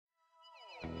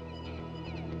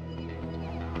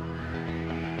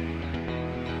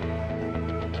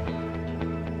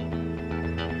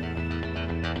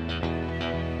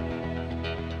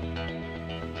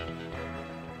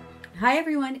Hi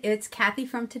everyone, it's Kathy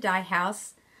from To Die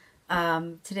House.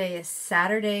 Today is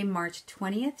Saturday, March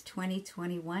 20th,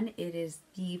 2021. It is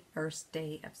the first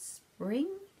day of spring.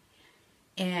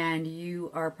 And you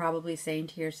are probably saying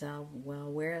to yourself,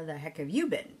 well, where the heck have you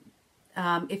been?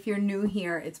 If you're new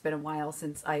here, it's been a while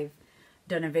since I've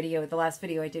done a video. The last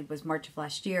video I did was March of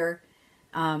last year.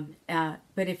 But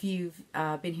if you've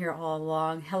been here all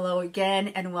along, hello again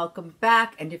and welcome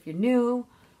back. And if you're new,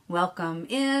 welcome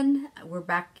in. We're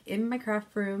back in my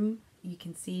craft room. You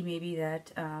can see maybe that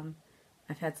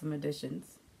I've had some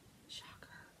additions. Shocker,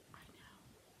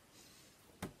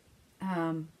 I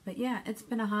know. But yeah, it's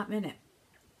been a hot minute.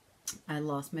 I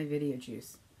lost my video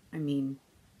juice. I mean,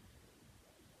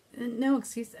 no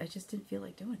excuse. I just didn't feel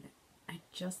like doing it. I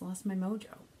just lost my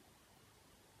mojo.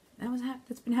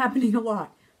 That's been happening a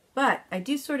lot. But I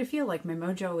do sort of feel like my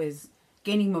mojo is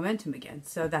gaining momentum again.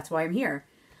 So that's why I'm here.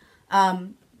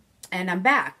 And I'm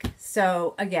back.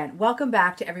 So again, welcome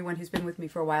back to everyone who's been with me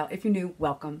for a while. If you're new,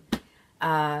 welcome.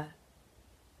 I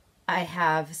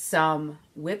have some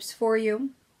whips for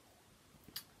you.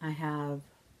 I have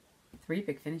 3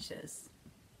 big finishes.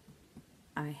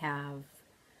 I have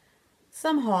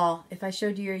some haul. If I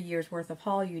showed you a year's worth of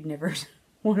haul, you'd never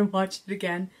want to watch it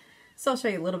again. So I'll show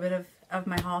you a little bit of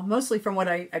my haul, mostly from what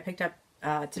I picked up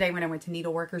today when I went to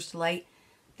Needleworkers Delight,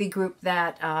 the group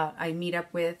that I meet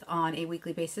up with on a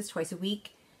weekly basis, twice a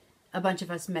week. A bunch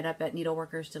of us met up at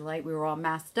Needleworkers Delight. We were all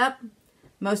masked up.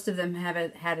 Most of them have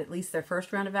had at least their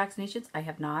first round of vaccinations. I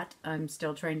have not. I'm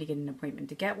still trying to get an appointment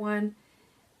to get one.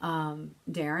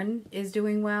 Darren is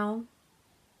doing well.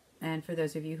 And for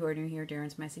those of you who are new here,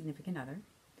 Darren's my significant other.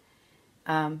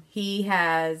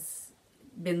 He's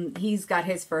got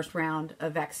his first round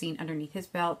of vaccine underneath his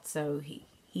belt, so he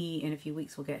in a few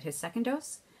weeks will get his second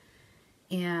dose.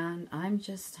 And I'm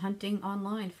just hunting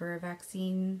online for a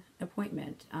vaccine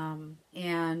appointment. I'm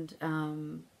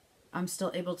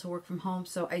still able to work from home,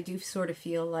 so I do sort of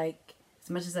feel like, as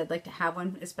much as I'd like to have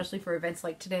one, especially for events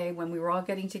like today when we were all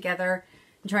getting together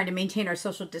and trying to maintain our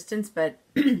social distance, but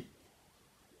I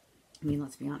mean,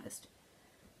 let's be honest,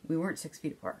 we weren't 6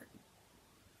 feet apart.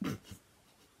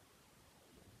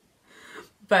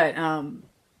 But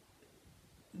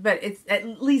it's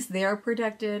at least they're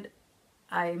protected.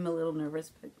 I'm a little nervous,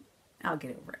 but I'll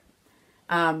get over it.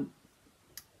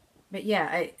 But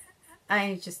yeah,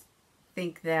 I just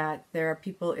think that there are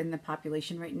people in the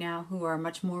population right now who are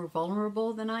much more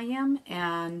vulnerable than I am,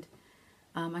 and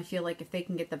I feel like if they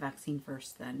can get the vaccine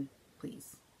first, then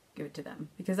please give it to them.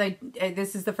 Because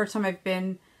this is the first time I've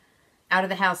been out of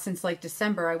the house since like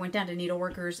December. I went down to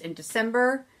Needleworkers in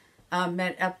December,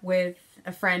 met up with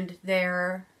a friend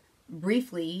there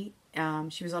briefly.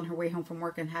 She was on her way home from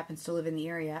work and happens to live in the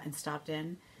area and stopped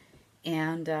in.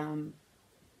 And,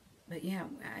 but yeah,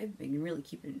 I've been really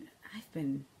I've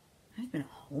been a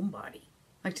homebody,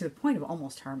 like to the point of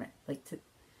almost hermit. Like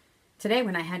today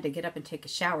when I had to get up and take a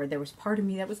shower, there was part of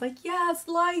me that was like, yes,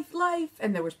 life.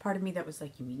 And there was part of me that was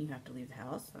like, you mean you have to leave the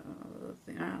house? I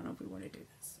don't know if we want to do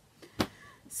this.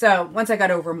 So once I got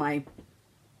over once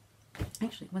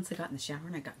I got in the shower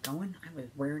and I got going, I was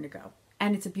raring to go.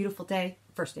 And it's a beautiful day,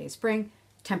 first day of spring.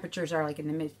 Temperatures are like in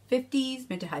the mid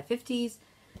to high 50s.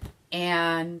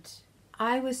 And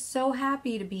I was so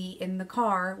happy to be in the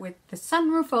car with the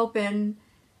sunroof open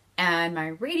and my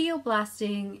radio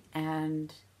blasting.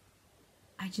 And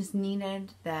I just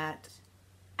needed that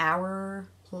hour,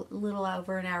 a little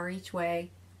over an hour each way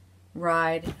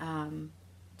ride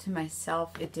to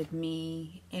myself. It did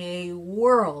me a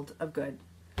world of good.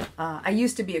 I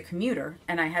used to be a commuter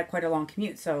and I had quite a long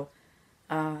commute, so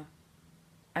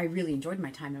I really enjoyed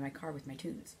my time in my car with my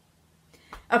tunes.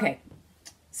 Okay,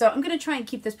 so I'm going to try and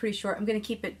keep this pretty short. I'm going to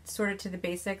keep it sort of to the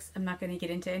basics. I'm not going to get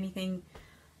into anything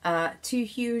too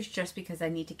huge just because I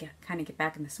need to kind of get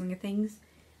back in the swing of things.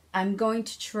 I'm going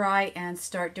to try and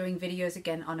start doing videos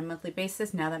again on a monthly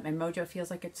basis now that my mojo feels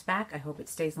like it's back. I hope it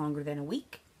stays longer than a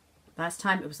week. Last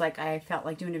time it was like I felt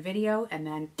like doing a video and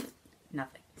then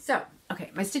nothing. So,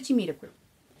 okay, my Stitchy meetup group.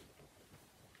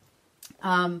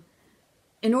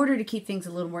 In order to keep things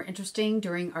a little more interesting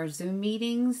during our Zoom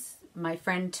meetings, my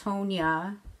friend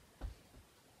Tonya,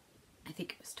 I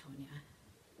think it was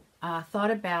Tonya, thought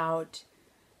about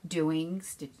doing,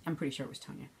 I'm pretty sure it was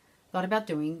Tonya, thought about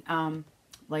doing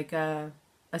like a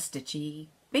Stitchy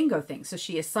bingo thing. So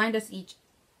she assigned us each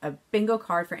a bingo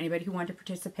card for anybody who wanted to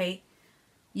participate.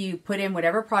 You put in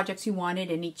whatever projects you wanted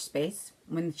in each space.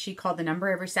 When she called the number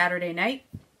every Saturday night,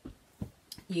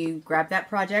 you grab that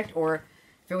project, or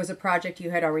if it was a project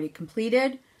you had already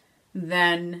completed,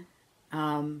 then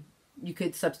you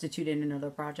could substitute in another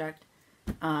project.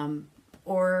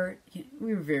 Or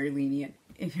we were very lenient.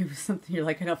 if it was something you're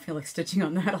like, I don't feel like stitching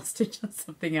on that, I'll stitch on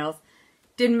something else.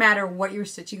 Didn't matter what you were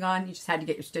stitching on, you just had to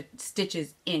get your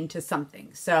stitches into something.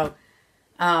 So,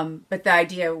 but the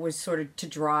idea was sort of to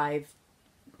drive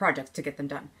projects to get them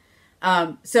done.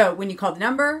 So when you called the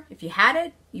number, if you had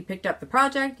it, you picked up the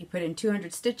project, you put in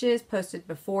 200 stitches, posted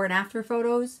before and after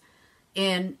photos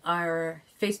in our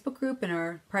Facebook group, in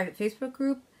our private Facebook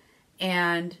group,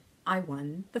 and I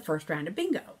won the first round of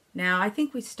bingo. Now, I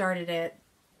think we started it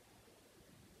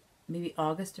maybe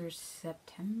August or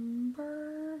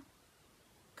September.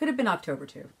 Could have been October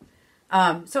too.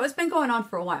 So it's been going on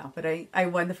for a while, but I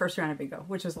won the first round of bingo,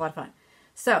 which was a lot of fun.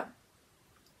 So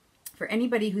for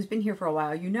anybody who's been here for a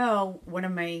while, you know, one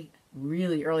of my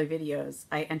really early videos,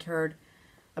 I entered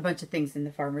a bunch of things in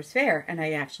the Farmer's Fair, and I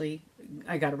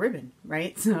got a ribbon,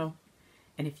 right? So,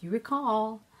 and if you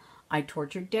recall, I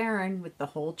tortured Darren with the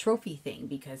whole trophy thing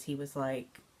because he was kind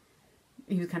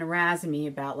of razzing me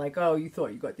about like, oh, you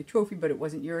thought you got the trophy, but it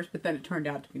wasn't yours, but then it turned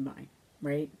out to be mine,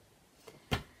 right?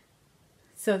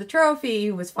 So the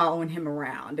trophy was following him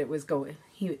around. It was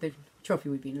the trophy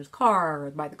would be in his car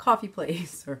or by the coffee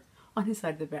place or on his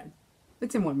side of the bed.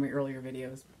 It's in one of my earlier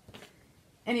videos.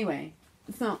 Anyway,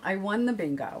 so I won the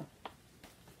bingo.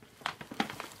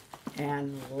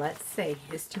 And let's say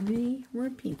history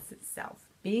repeats itself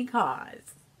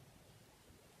because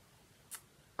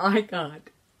I got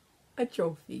a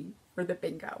trophy for the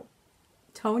bingo.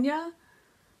 Tonya,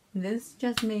 this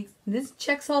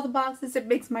checks all the boxes. It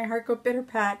makes my heart go bitter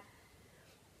pat.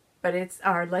 But it's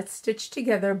our Let's Stitch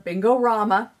Together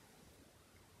Bingo-Rama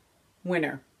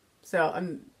winner.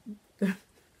 So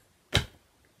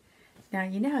now,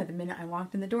 you know, the minute I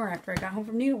walked in the door after I got home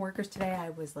from Needleworkers today, I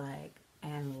was like,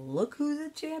 and look who's a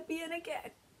champion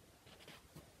again.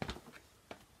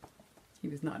 He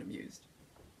was not amused.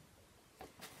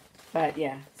 But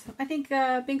yeah, so I think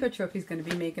bingo trophy's going to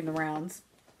be making the rounds.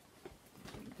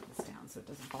 Put this down so it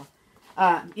doesn't fall.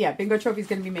 Yeah, bingo trophy's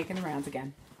going to be making the rounds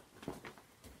again.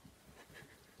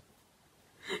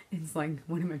 It's like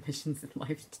one of my missions in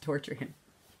life is to torture him.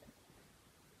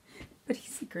 But he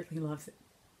secretly loves it.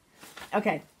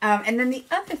 Okay, and then the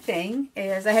other thing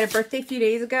is I had a birthday a few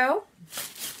days ago.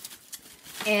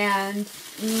 And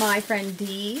my friend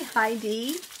Dee, hi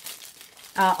Dee,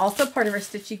 also part of our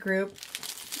Stitchy group,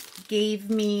 gave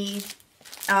me,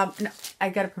 no, I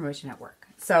got a promotion at work.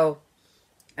 So,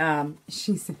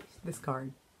 she sent me this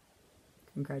card.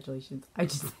 Congratulations.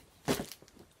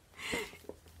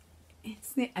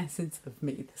 It's the essence of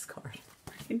me, this card.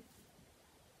 Right?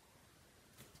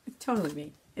 It's totally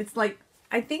me. It's like,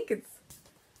 I think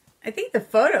the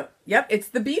photo, yep, it's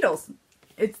the Beatles.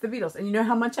 It's the Beatles. And you know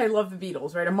how much I love the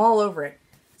Beatles, right? I'm all over it.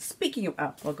 Speaking of,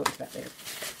 oh, we'll go with that later.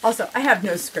 Also, I have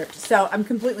no script, so I'm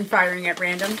completely firing at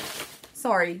random.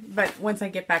 Sorry, but once I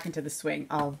get back into the swing,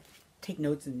 I'll take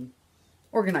notes and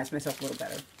organize myself a little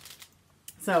better.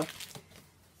 So,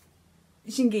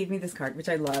 she gave me this card, which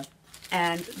I love,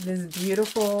 and this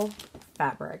beautiful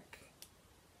fabric.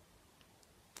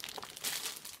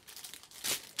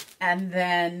 And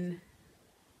then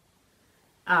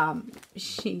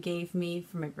she gave me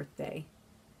for my birthday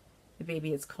the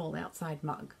Baby It's Cold Outside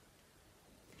mug.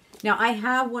 Now I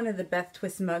have one of the Beth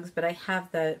Twist mugs, but I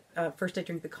have the first I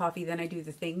drink the coffee, then I do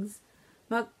the things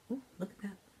mug. Ooh, look at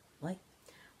that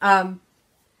light.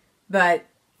 But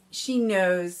she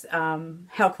knows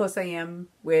how close I am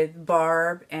with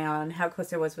Barb and how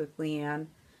close I was with Leanne,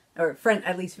 or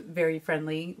at least very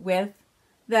friendly with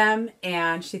them,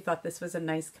 and she thought this was a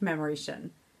nice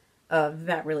commemoration of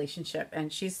that relationship,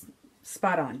 and she's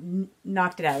spot on,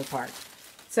 knocked it out of the park.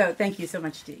 So thank you so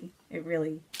much, Dee. It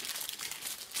really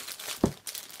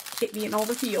hit me in all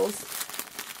the feels.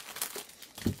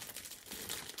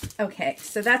 Okay,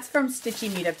 so that's from Stitchy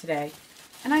Meetup today,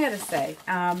 and I gotta say,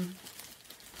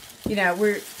 you know,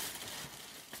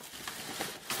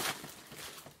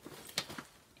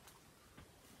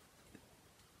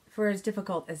 for as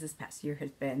difficult as this past year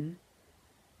has been,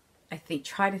 I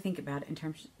try to think about it in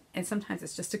terms, and sometimes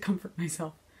it's just to comfort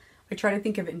myself. I try to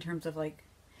think of it in terms of like,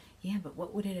 yeah, but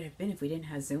what would it have been if we didn't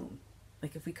have Zoom?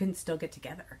 Like if we couldn't still get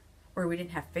together, or we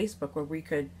didn't have Facebook where we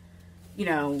could, you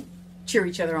know, cheer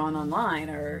each other on online,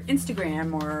 or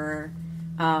Instagram, or,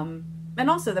 and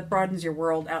also that broadens your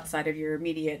world outside of your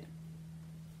immediate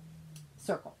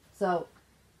circle. So,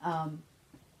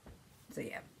 so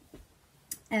yeah.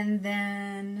 And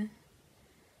then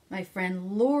my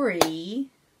friend Lori,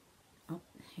 oh,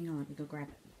 hang on, let me go grab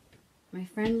it. My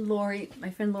friend Lori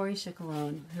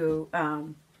Chicalone, who,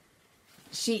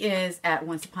 she is at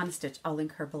Once Upon a Stitch. I'll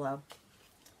link her below.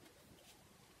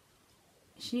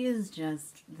 She is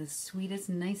just the sweetest,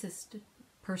 nicest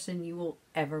person you will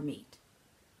ever meet.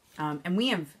 And we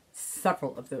have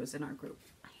several of those in our group.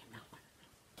 I am not one of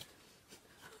them.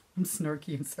 I'm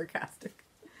snarky and sarcastic.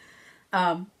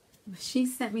 She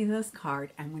sent me this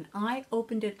card, and when I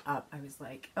opened it up, I was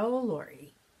like, oh,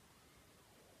 Lori.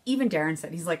 Even Darren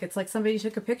said, he's like, it's like somebody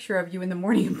took a picture of you in the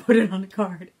morning and put it on a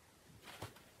card.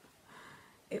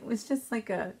 It was just like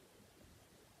a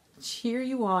cheer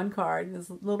you on card. This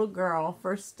little girl,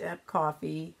 first step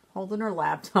coffee, holding her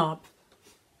laptop,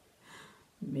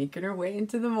 making her way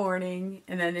into the morning,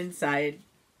 and then inside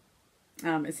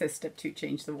it says step 2,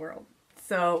 change the world.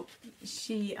 So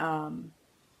she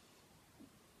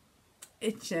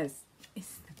it just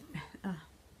is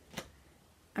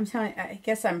I'm telling you, I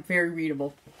guess I'm very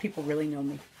readable. People really know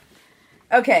me.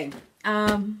 Okay.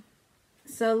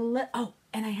 So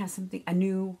and I have something, a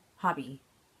new hobby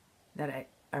that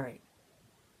all right.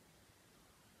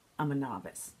 I'm a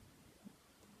novice.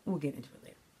 We'll get into it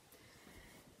later.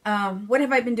 What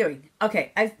have I been doing?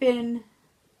 Okay, I've been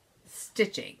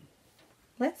stitching.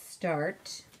 Let's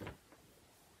start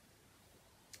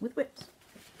with whips.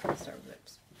 Let's start with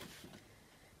whips.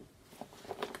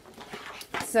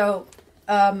 So,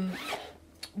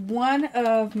 one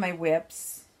of my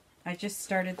whips, I just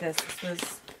started this. This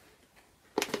was,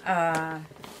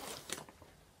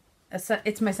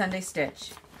 it's my Sunday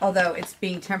stitch, although it's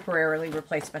being temporarily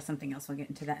replaced by something else. I'll get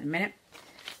into that in a minute.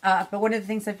 But one of the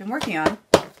things I've been working on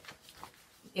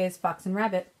is Fox and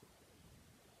Rabbit,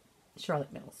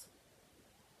 Charlotte Mills.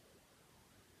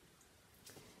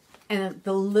 And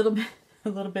a little bit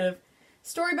of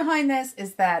story behind this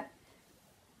is that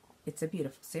it's a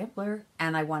beautiful sampler,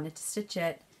 and I wanted to stitch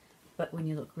it, but when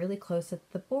you look really close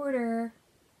at the border,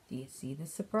 do you see the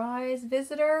surprise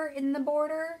visitor in the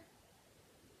border?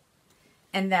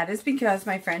 And that is because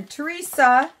my friend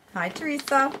Teresa, hi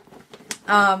Teresa,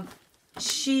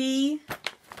 she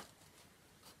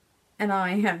and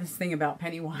I have this thing about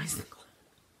Pennywise.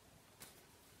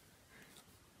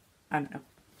 I don't know.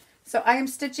 So I am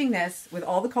stitching this with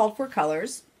all the called for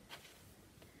colors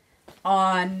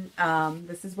on,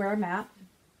 this is where I'm at.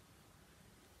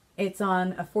 It's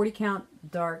on a 40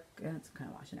 count dark, it's kind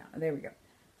of washing out. There we go.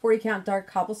 40 count dark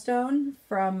cobblestone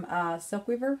from Silk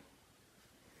Weaver.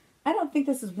 I don't think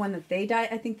this is one that they dye.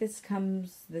 I think this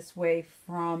comes this way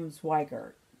from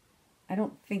Zweigert. I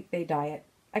don't think they dye it.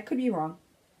 I could be wrong.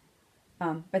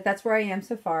 But that's where I am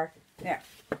so far. There.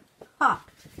 Ha!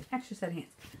 Extra set of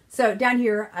hands. So down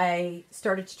here, I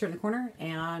started to turn the corner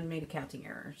and made a counting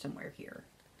error somewhere here.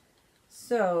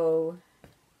 So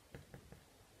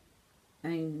I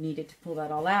needed to pull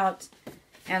that all out.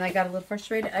 And I got a little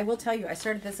frustrated. I will tell you, I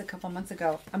started this a couple months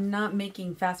ago. I'm not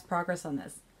making fast progress on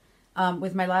this.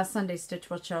 With my last Sunday stitch,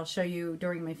 which I'll show you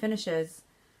during my finishes,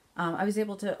 I was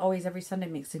able to always every Sunday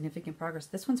make significant progress.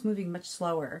 This one's moving much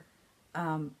slower.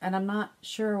 And I'm not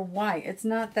sure why. It's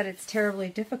not that it's terribly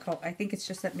difficult. I think it's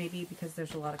just that maybe because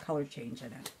there's a lot of color change in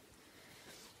it.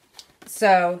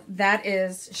 So that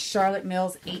is Charlotte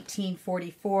Mills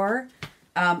 1844.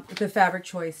 The fabric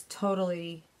choice,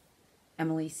 totally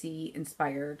Emily C.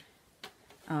 inspired.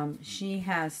 She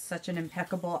has such an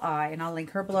impeccable eye, and I'll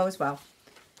link her below as well.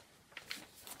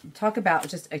 Talk about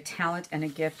just a talent and a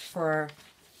gift for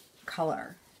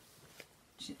color.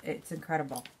 It's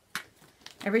incredible.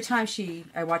 Every time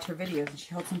I watch her videos and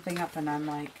she holds something up and I'm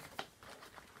like,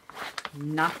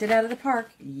 knocked it out of the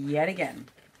park yet again.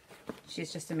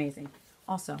 She's just amazing.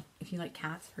 Also, if you like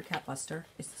cats, her cat Buster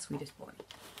is the sweetest boy.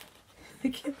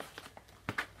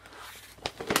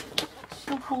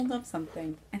 She'll hold up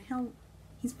something and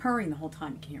he's purring the whole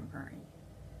time. You can't hear him purring.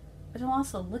 But he'll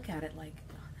also look at it like,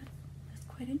 oh, that's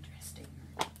quite interesting.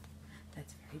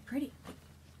 That's very pretty.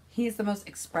 He is the most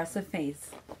expressive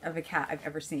face of a cat I've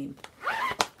ever seen.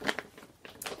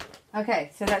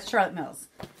 Okay, so that's Charlotte Mills.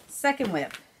 Second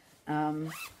whip.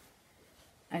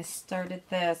 I started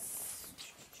this.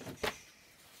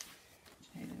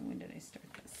 When did I start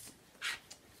this?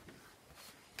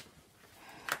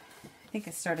 I think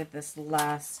I started this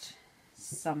last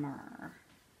summer.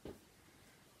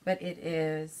 But it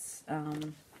is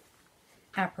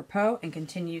apropos and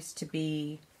continues to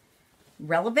be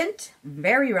relevant,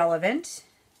 very relevant,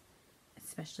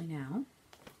 especially now.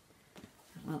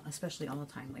 Well, especially all the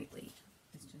time lately.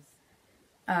 It's just,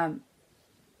 and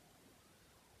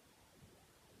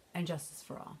Justice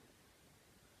for All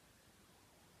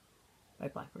by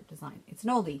Blackbird Design. It's an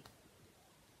oldie.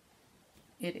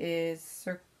 It is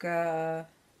circa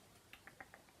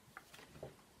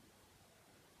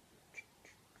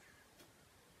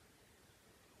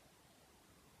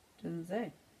doesn't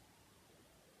say.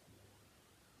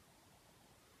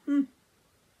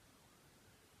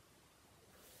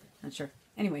 Not sure.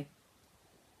 Anyway,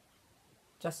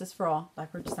 Justice for All,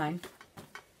 Blackbird design.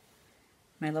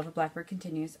 My love of Blackbird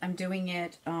continues. I'm doing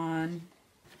it on,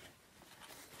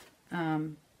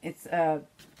 it's a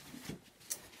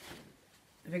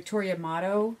Victoria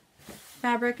Motto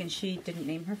fabric, and she didn't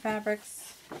name her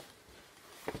fabrics.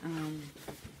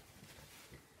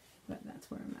 But that's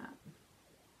where I'm at.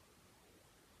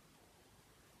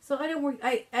 So I don't work,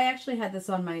 I actually had this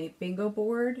on my bingo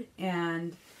board,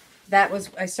 and that was,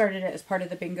 I started it as part of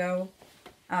the bingo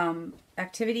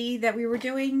activity that we were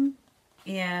doing,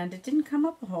 and it didn't come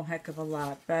up a whole heck of a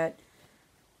lot, but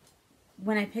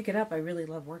when I pick it up, I really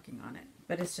love working on it.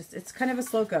 But it's just, it's kind of a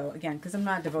slow go, again, because I'm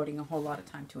not devoting a whole lot of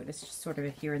time to it. It's just sort of a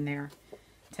here and there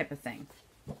type of thing.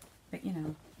 But, you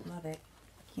know, love it.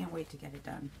 Can't wait to get it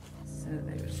done. So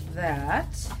there's that.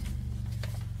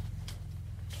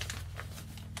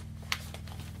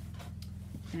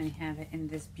 And I have it in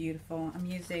this beautiful, I'm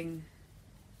using,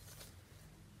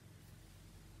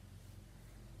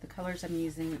 the colors I'm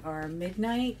using are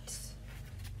Midnight.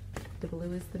 The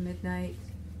blue is the Midnight.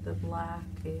 The black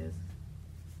is,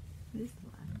 what is the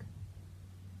black?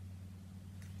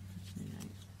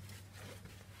 Midnight.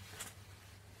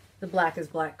 The black is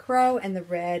Black Crow, and the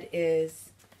red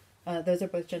is, those are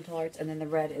both Gentle Arts, and then the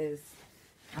red is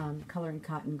Coloring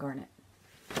Cotton Garnet.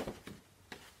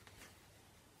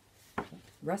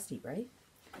 Rusty, right?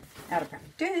 Out of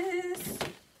practice.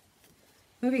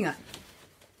 Moving on.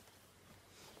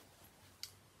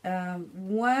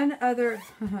 One other...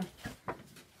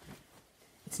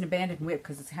 It's an abandoned whip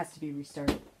because it has to be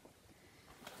restarted.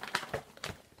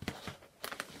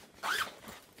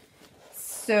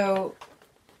 So,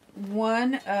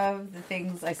 one of the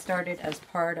things I started as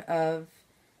part of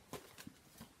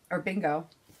our bingo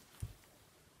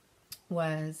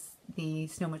was the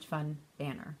So Much Fun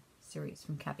banner series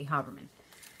from Kathy Haberman.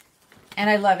 And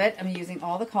I love it. I'm using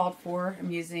all the called for.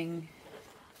 I'm using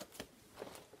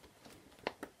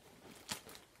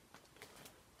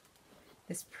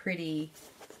this pretty,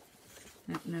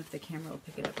 I don't know if the camera will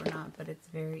pick it up or not, but it's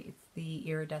the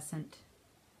iridescent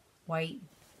white.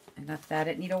 I got that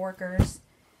at Needleworkers.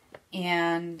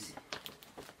 And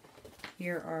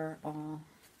here are all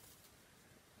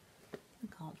the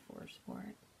called fors for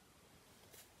it.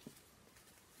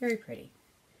 Very pretty.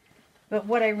 But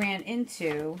what I ran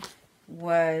into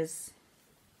was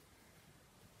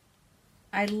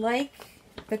I like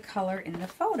the color in the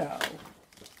photo.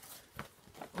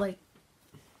 Like,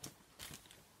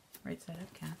 right side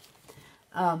up, Cat.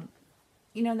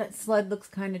 You know, that sled looks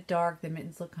kind of dark. The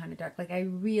mittens look kind of dark. Like, I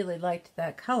really liked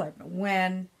that color. But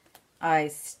when I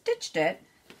stitched it,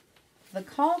 the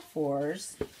called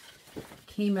fors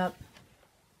came up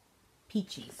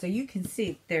peachy. So you can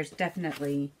see there's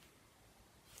definitely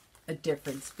a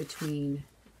difference between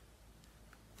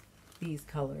these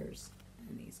colors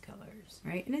and these colors,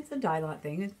 right? And it's a dye lot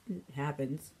thing. It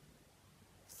happens.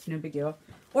 It's no big deal.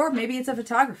 Or maybe it's a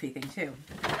photography thing too.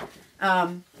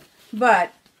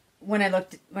 But when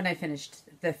I finished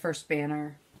the first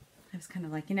banner, I was kind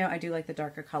of like, you know, I do like the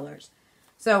darker colors.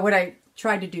 So what I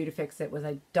tried to do to fix it was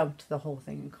I dumped the whole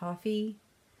thing in coffee.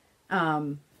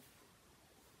 But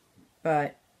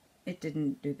it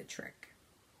didn't do the trick.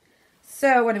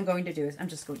 So what I'm going to do is I'm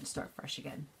just going to start fresh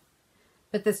again.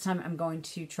 But this time I'm going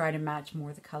to try to match more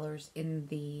of the colors in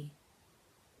the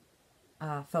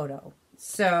photo.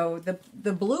 So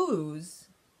the blues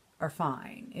are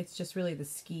fine. It's just really the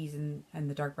skis and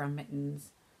the dark brown mittens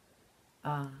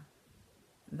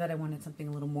that I wanted something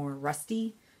a little more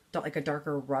rusty, like a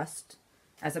darker rust,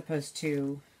 as opposed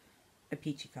to a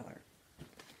peachy color.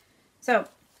 So,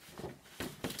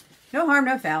 no harm,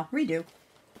 no foul. Redo.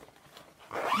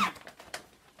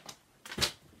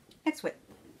 Next whip.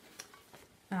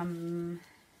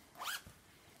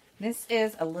 This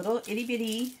is a little itty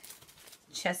bitty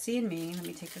Chessie and Me. Let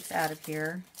me take this out of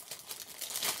here.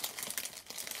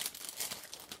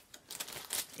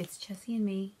 It's Chessie and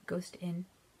Me, Ghost Inn.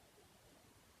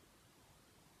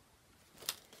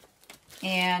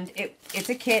 And it's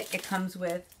a kit. It comes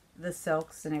with the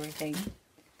silks and everything.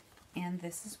 And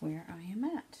this is where I am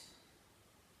at.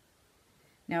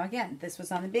 Now again, this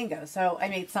was on the bingo. So I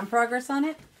made some progress on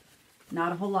it.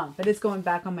 Not a whole lot. But it's going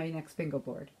back on my next bingo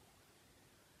board.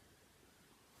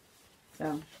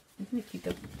 So, isn't it cute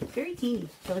though? It's very teeny.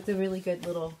 So it's a really good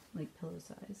little like pillow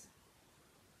size.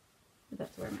 But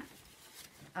that's where I'm at.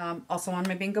 Also on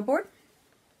my bingo board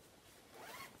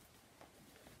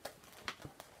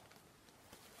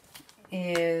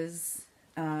is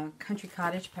Country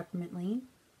Cottage Peppermint Lane.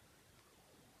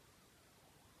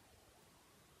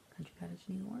 Country Cottage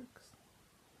Needleworks.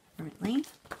 Peppermint Lane.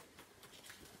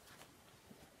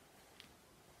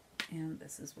 And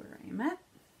this is where I am at.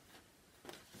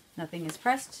 Nothing is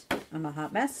pressed. I'm a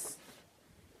hot mess.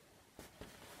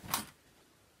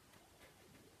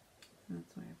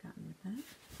 That's what I've gotten with that.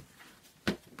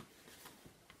 I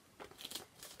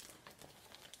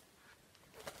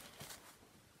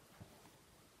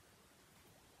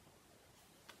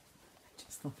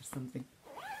just thought of something.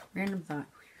 Random thought.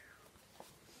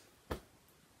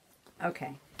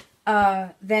 Okay.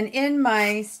 Then in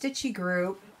my Stitchy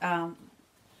group,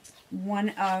 one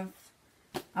of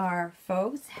our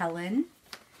folks, Helen,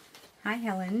 hi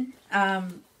Helen,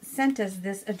 sent us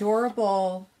this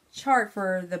adorable chart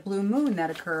for the blue moon that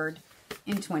occurred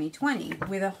in 2020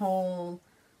 with a whole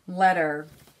letter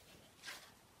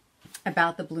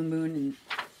about the blue moon, and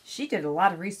she did a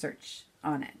lot of research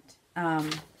on it.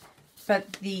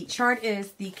 But the chart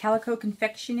is the Calico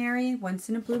Confectionery Once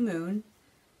in a Blue Moon.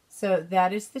 So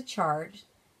that is the chart.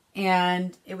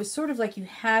 And it was sort of like you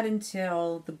had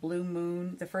until the blue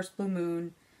moon, the first blue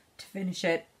moon, to finish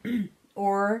it.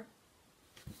 Or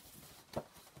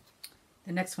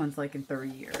the next one's like in 30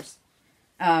 years.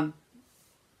 But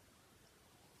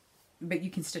you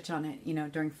can stitch on it, you know,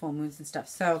 during full moons and stuff.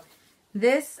 So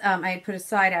this I had put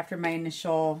aside after my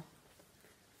initial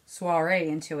soiree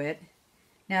into it.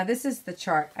 Now this is the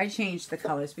chart. I changed the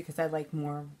colors because I like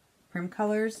more prim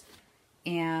colors.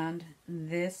 And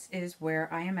this is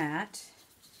where I am at.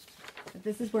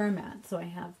 This is where I'm at. So I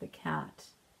have the cat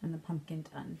and the pumpkin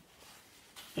done.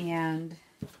 And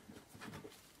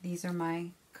these are my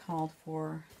called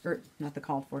for, or not the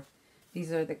called for,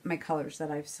 these are my colors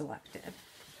that I've selected.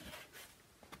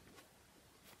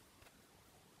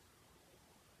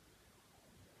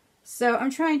 So I'm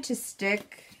trying to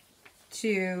stick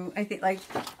to, I think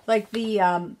like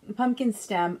the pumpkin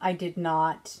stem I did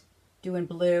not do in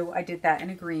blue. I did that in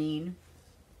a green.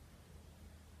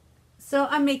 So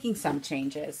I'm making some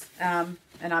changes. And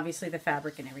obviously the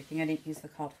fabric and everything. I didn't use the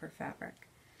called for fabric.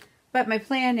 But my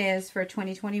plan is for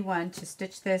 2021 to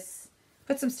stitch this,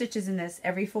 put some stitches in this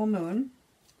every full moon.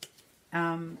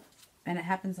 And it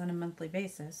happens on a monthly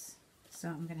basis. So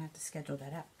I'm going to have to schedule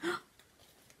that out.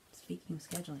 Speaking of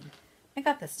scheduling, I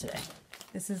got this today.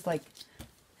 This is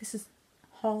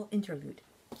haul interlude.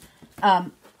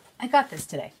 I got this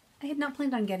today. I had not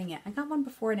planned on getting it. I got one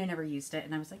before and I never used it.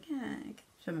 And I was like, I could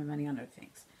spend my money on other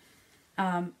things.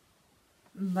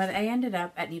 But I ended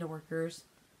up at Needleworkers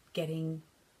getting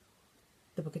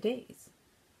the Book of Days.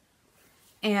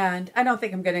 And I don't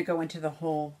think I'm going to go into the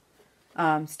whole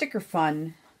sticker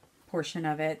fun portion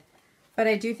of it. But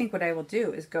I do think what I will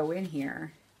do is go in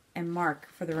here and mark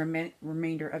for the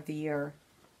remainder of the year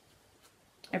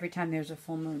every time there's a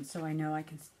full moon. So I know I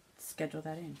can schedule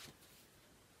that in.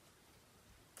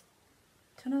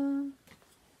 Ta-da!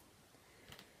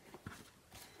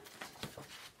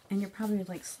 And you're probably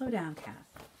like, slow down,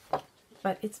 Kath.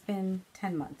 But it's been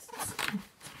 10 months.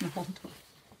 Hold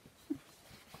on.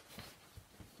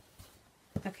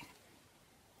 Okay.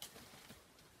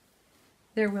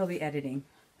 There will be editing.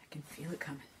 I can feel it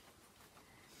coming.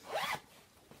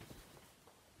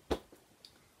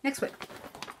 Next week.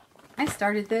 I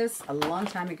started this a long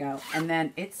time ago, and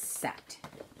then it sat.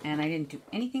 And I didn't do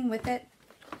anything with it.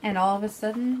 And all of a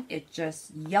sudden, it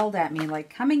just yelled at me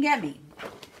like, come and get me.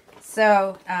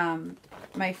 So,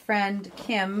 my friend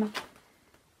Kim,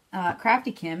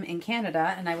 Crafty Kim in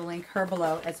Canada, and I will link her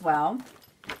below as well.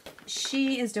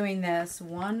 She is doing this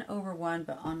 1/1,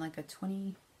 but on like a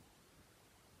 20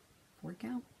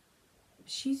 workout.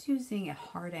 She's using a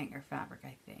hard anchor fabric,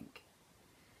 I think.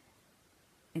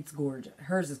 It's gorgeous.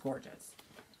 Hers is gorgeous.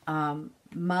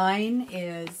 Mine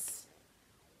is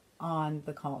on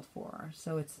the called for,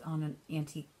 so it's on an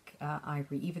antique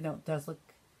ivory, even though it does look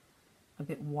a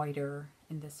bit whiter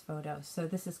in this photo. So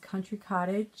this is Country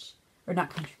Cottage, or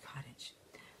not Country Cottage,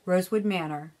 Rosewood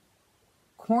Manor,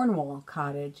 Cornwall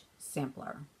Cottage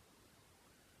Sampler.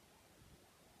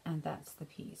 And that's the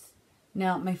piece.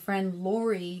 Now, my friend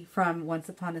Lori from Once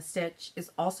Upon a Stitch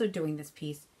is also doing this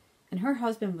piece, and her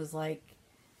husband was like,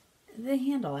 the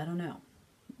handle, I don't know.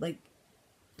 Like,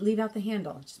 leave out the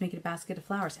handle. Just make it a basket of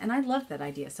flowers. And I love that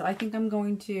idea. So I think I'm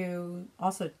going to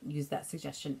also use that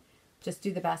suggestion. Just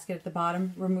do the basket at the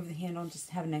bottom, remove the handle, and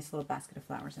just have a nice little basket of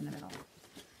flowers in the middle.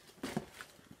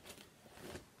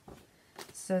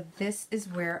 So this is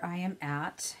where I am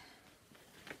at.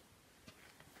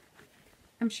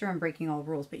 I'm sure I'm breaking all the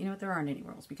rules, but you know what? There aren't any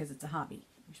rules because it's a hobby.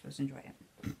 You're supposed to enjoy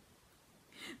it.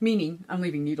 Meaning, I'm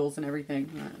leaving needles and everything.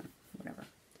 Whatever.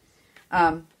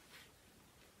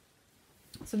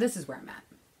 So this is where I'm at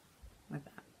with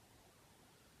that.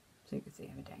 So you can see I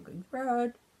have a dangling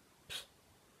thread.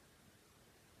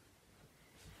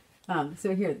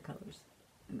 So here are the colors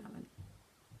in that one.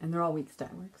 And they're all Weeks Dye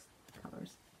Works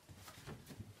colors.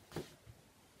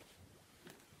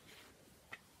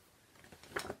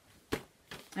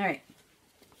 All right.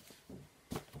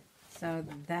 So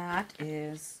that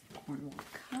is Cornwall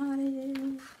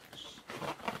Cottage.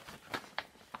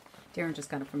 Darren just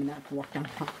got up from a nap, walked down the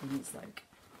hall, and he's like,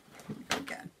 here we go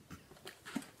again.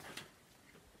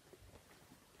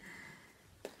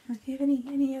 If you have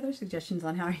any other suggestions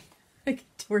on how I can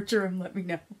torture him, let me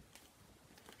know.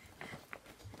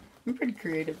 I'm pretty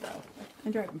creative, though. I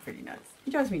drive him pretty nuts.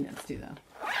 He drives me nuts, too, though.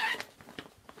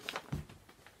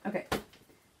 Okay.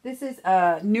 This is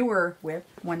a newer whip,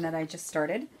 one that I just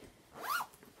started.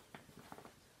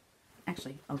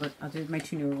 Actually, I'll do my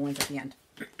 2 newer ones at the end.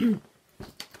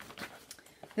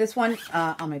 This one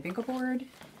on my bingo board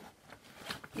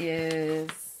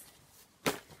is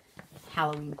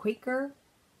Halloween Quaker.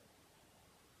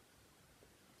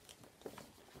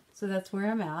 So that's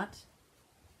where I'm at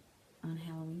on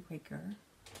Halloween Quaker.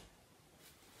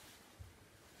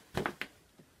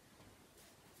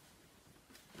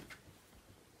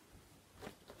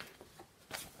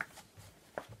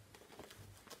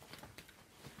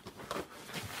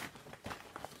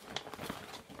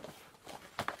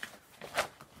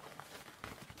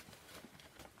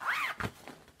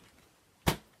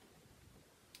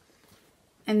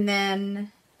 And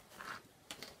then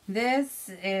this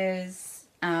is,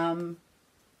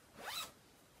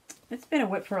 it's been a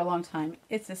whip for a long time.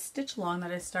 It's a stitch along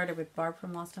that I started with Barb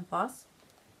from Lost and Floss.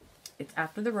 It's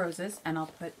After the Roses, and I'll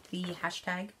put the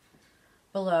hashtag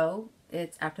below.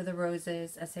 It's After the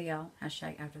Roses SAL,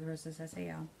 hashtag After the Roses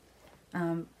SAL.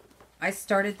 I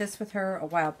started this with her a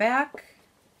while back.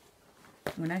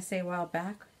 When I say a while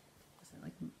back, was it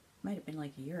like, might have been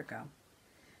like a year ago.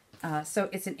 So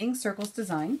it's an Ink Circles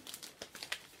design.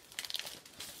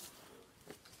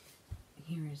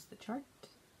 Here is the chart.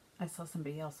 I saw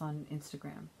somebody else on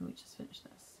Instagram. Let me just finish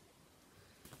this.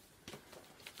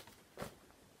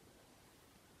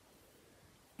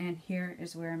 And here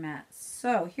is where I'm at.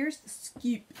 So here's the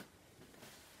scoop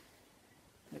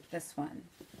with this one.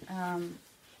 I'm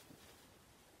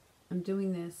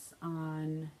doing this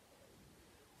on,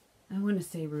 I want to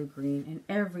say Rue Green, and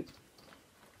every,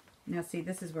 now see,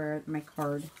 this is where my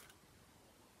card,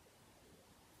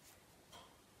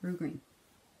 Rue Green.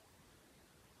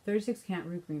 36 Count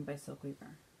Rue Green by Silk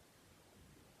Weaver.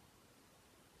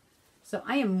 So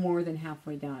I am more than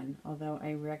halfway done, although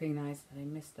I recognize that I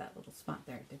missed that little spot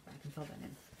there. I can fill that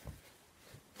in.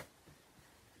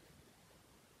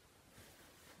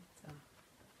 So.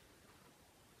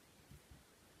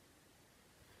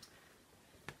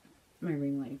 My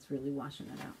ring light's really washing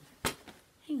it out.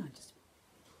 Hang on just a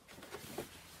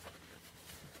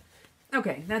minute.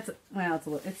 Okay, that's, well,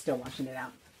 it's still washing it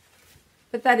out.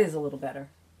 But that is a little better.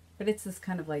 But it's this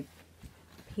kind of like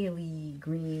paley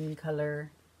green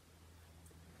color.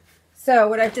 So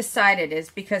what I've decided is,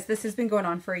 because this has been going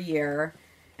on for a year,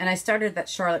 and I started that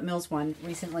Charlotte Mills one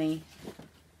recently,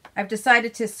 I've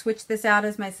decided to switch this out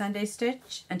as my Sunday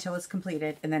stitch until it's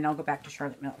completed, and then I'll go back to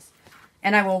Charlotte Mills.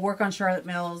 And I will work on Charlotte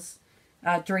Mills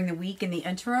during the week in the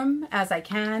interim as I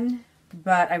can,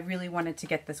 but I really wanted to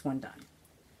get this one done.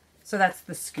 So that's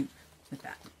the scoop with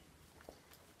that.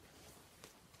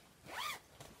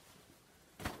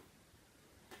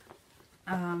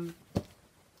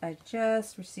 I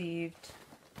just received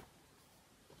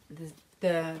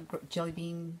the Jelly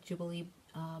Bean Jubilee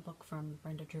book from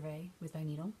Brenda Gervais with My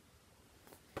Needle.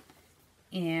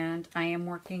 And I am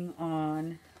working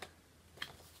on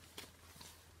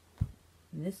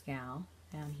this gal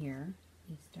down here,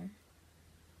 Easter.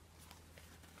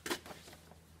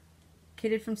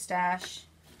 Kitted from Stash,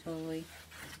 totally.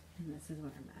 And this is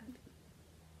where I'm at.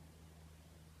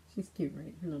 She's cute,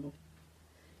 right? Her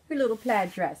little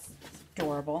plaid dress. It's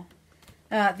adorable.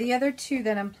 The other two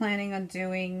that I'm planning on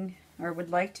doing, or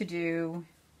would like to do,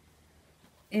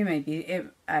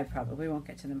 I probably won't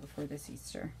get to them before this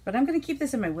Easter. But I'm going to keep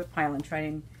this in my whip pile and try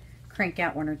and crank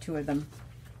out 1 or 2 of them.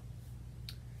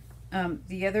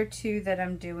 The other two that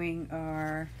I'm doing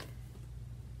are,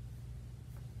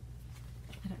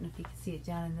 I don't know if you can see it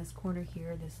down in this corner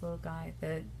here, this little guy,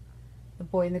 the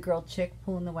boy and the girl chick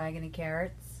pulling the wagon of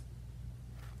carrots.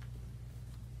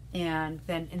 And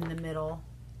then in the middle,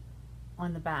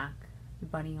 on the back, the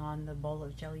bunny on the bowl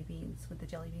of jelly beans with the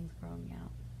jelly beans growing out.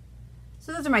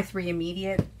 So those are my 3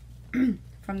 immediate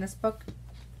from this book.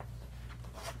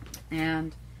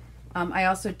 And I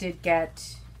also did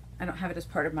get, I don't have it as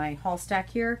part of my haul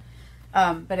stack here,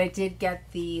 but I did get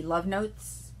the Love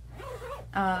Notes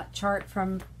chart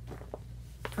from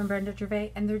Brenda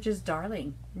Gervais, and they're just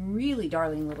darling, really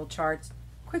darling little charts.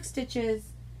 Quick stitches,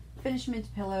 finish them into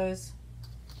pillows.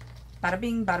 Bada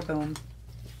bing, bada boom.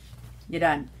 You're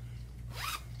done.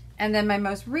 And then my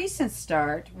most recent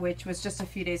start, which was just a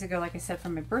few days ago, like I said, for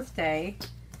my birthday,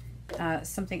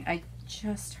 something I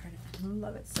just heard. I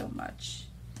love it so much.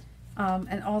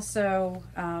 And also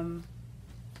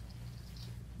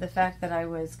the fact that I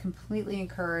was completely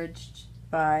encouraged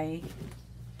by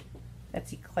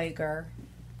Betsy Klager,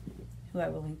 who I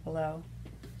will link below.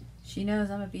 She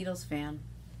knows I'm a Beatles fan.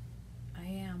 I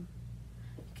am.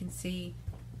 You can see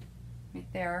right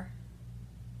there.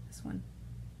 This one.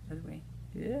 The other way.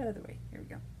 The other way. Here we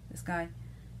go. This guy.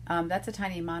 That's a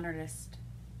tiny monarchist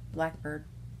blackbird.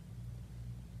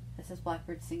 This is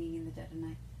blackbird singing in the dead of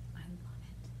night. I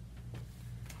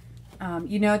love it.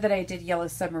 You know that I did Yellow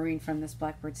Submarine from this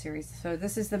Blackbird series. So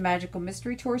this is the Magical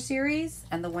Mystery Tour series,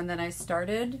 and the one that I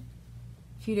started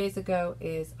a few days ago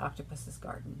is Octopus's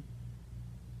Garden.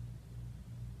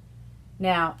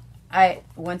 Now,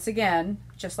 once again,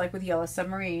 just like with Yellow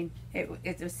Submarine, it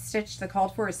was stitched, the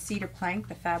called for is cedar plank,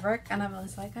 the fabric, and I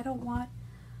was like, I don't want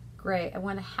gray. I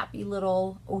want a happy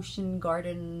little ocean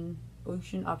garden,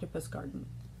 ocean octopus garden.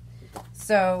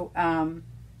 So, I'm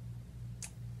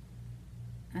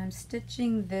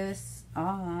stitching this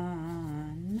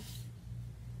on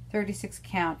 36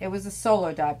 count. It was a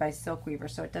solo die by Silk Weaver,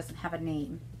 so it doesn't have a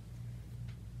name.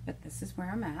 But this is where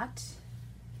I'm at.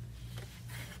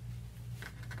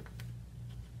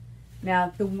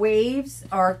 Now, the waves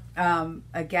are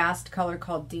a gassed color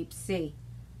called Deep Sea.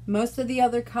 Most of the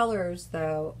other colors,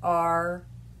 though, are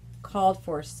called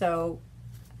for, so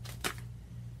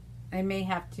I may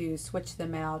have to switch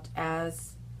them out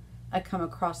as I come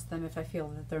across them if I feel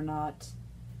that they're not,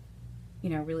 you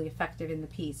know, really effective in the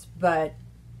piece. But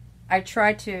I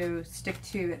try to stick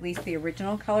to at least the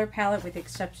original color palette with the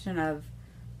exception of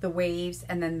the waves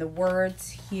and then the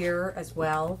words here as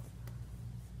well.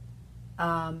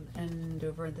 And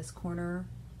over in this corner,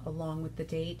 along with the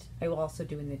date, I will also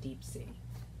do in the Deep Sea.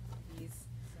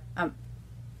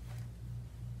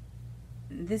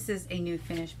 This is a new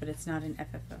finish, but it's not an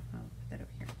FFO. I'll put that over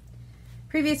here.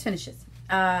 Previous finishes.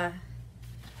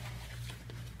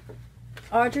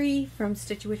 Audrey from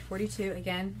Stitch With 42,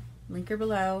 again, link her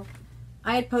below.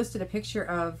 I had posted a picture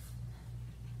of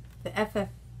the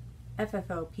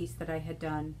FFO piece that I had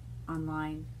done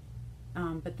online,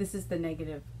 but this is the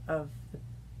negative of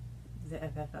the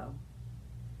FFO.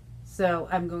 So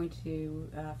I'm going to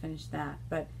finish that.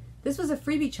 But this was a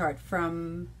freebie chart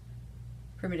from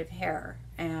Primitive Hair,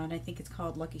 and I think it's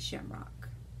called Lucky Shamrock.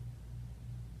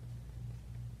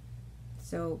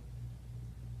 So,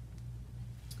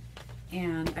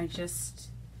 and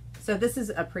so this is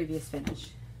a previous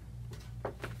finish.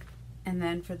 And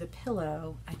then for the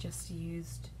pillow, I just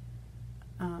used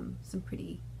some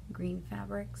pretty green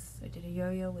fabrics. I did a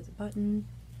yo-yo with a button.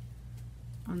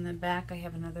 On the back, I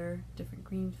have another different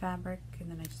green fabric, and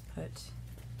then I just put,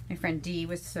 my friend Dee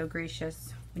was so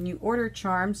gracious. When you order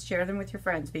charms, share them with your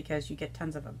friends because you get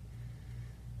tons of them.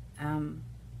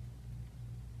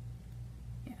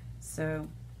 Yeah, so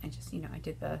I just, I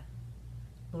did the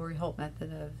Lori Holt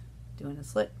method of doing a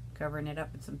slit, covering it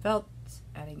up with some felt,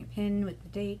 adding a pin with the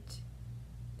date.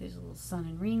 There's a little sun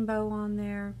and rainbow on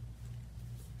there.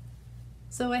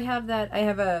 So I have that. I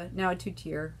have now a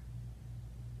 2-tier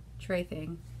tray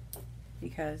thing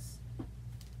because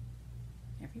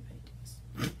everybody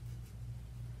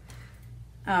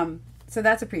does. So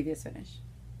that's a previous finish.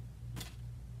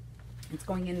 It's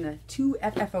going in the 2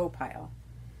 FFO pile.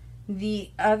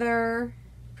 The other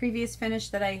previous finish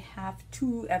that I have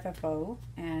 2 FFO,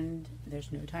 and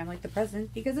there's no time like the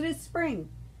present because it is spring.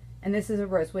 And this is a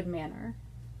Rosewood Manor.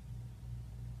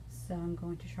 So I'm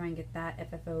going to try and get that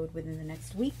FFO'd within the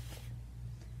next week.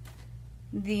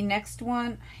 The next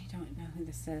one, I don't know who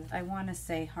this is. I want to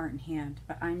say Heart and Hand,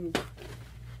 but I'm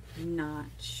not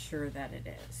sure that it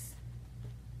is.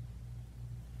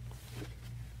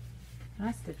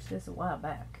 I stitched this a while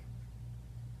back.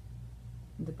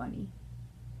 The bunny.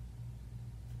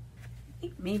 I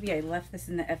think maybe I left this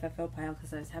in the FFO pile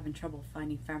because I was having trouble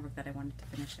finding fabric that I wanted to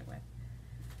finish it with.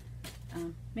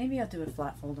 Maybe I'll do a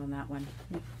flat fold on that one,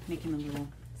 make him a little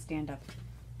stand up.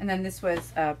 And then this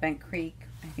was Bent Creek.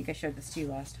 I think I showed this to you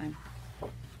last time. The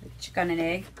chicken and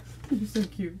egg. It's so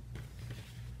cute.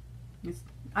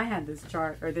 I had this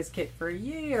chart or this kit for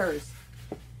years,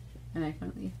 and I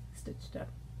finally stitched up.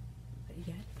 But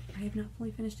yet I have not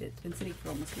fully finished it. It's been sitting for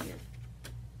almost a year.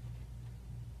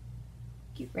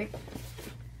 Cute, right?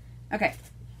 Okay.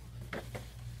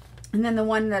 And then the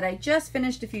one that I just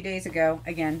finished a few days ago,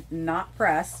 again, not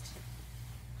pressed,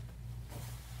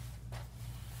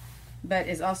 but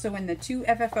is also in the 2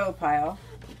 FFO pile,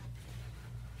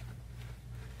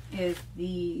 is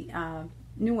the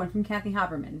new one from Kathy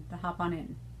Haberman, the Hop On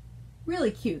In.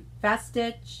 Really cute. Fast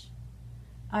stitch.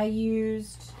 I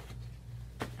used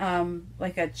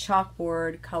like a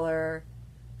chalkboard color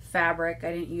fabric.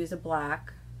 I didn't use a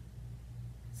black.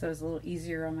 So it was a little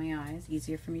easier on my eyes,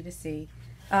 easier for me to see.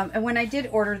 And when I did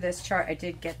order this chart, I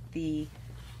did get the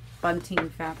bunting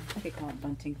fabric. I think they call it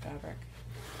bunting fabric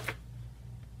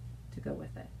to go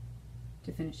with it,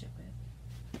 to finish it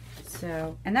with.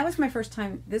 So, and that was my first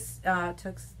time. This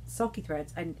took sulky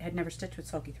threads. I had never stitched with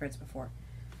sulky threads before.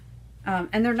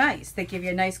 And they're nice. They give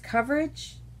you a nice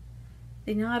coverage.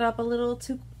 They knot up a little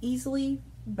too easily,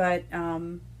 but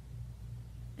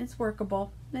it's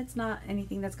workable. It's not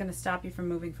anything that's going to stop you from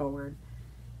moving forward.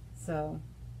 So,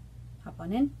 hop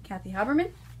on in. Kathy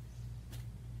Haberman.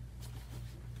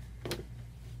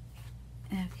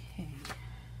 Okay.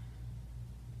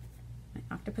 My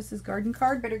Octopus's Garden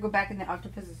card. Better go back in the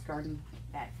Octopus's Garden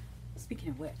bag. Speaking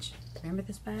of which, remember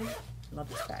this bag? I love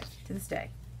this bag to this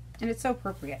day. And it's so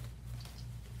appropriate.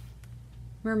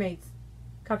 Mermaids.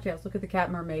 Cocktails. Look at the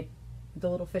cat mermaid with the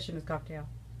little fish in his cocktail.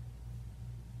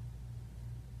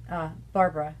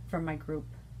 Barbara from my group,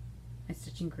 my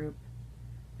stitching group,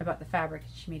 I bought the fabric.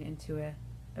 She made it into a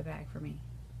bag for me.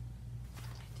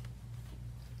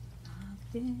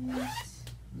 Love it.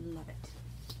 Love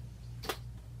it.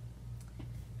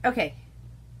 Okay.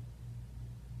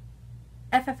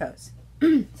 FFOs.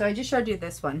 So I just showed you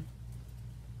this one.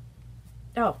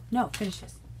 Oh, no, finish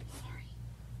this. Sorry.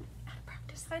 Out of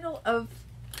practice. Title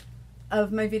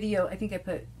of my video, I think I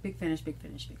put big finish, big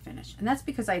finish, big finish. And that's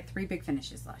because I had 3 big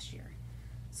finishes last year.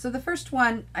 So the first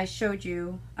one I showed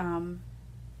you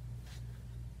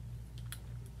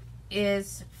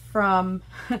is from,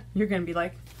 you're going to be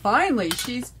like, finally,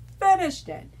 she's finished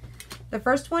it. The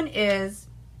first one is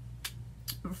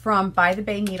from By the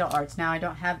Bay Needle Arts. Now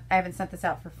I haven't sent this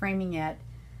out for framing yet.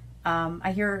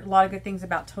 I hear a lot of good things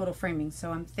about total framing,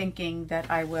 so I'm thinking that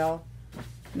I will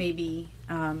maybe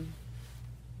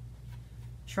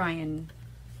try and,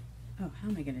 oh, how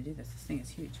am I going to do this? This thing is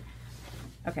huge.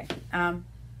 Okay, I'm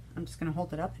just going to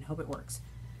hold it up and hope it works.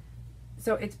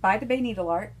 So it's By the Bay Needle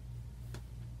Art.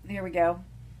 There we go.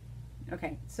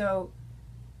 Okay, so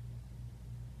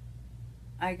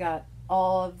I got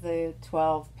all of the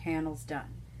 12 panels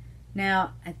done.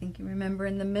 Now, I think you remember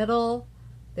in the middle,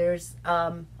 there's,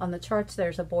 on the charts,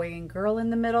 there's a boy and girl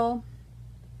in the middle.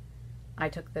 I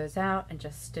took those out and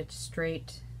just stitched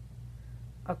straight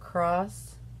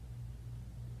across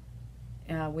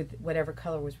with whatever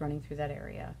color was running through that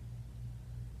area.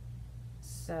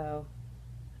 So,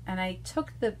 and I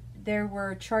took there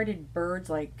were charted birds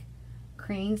like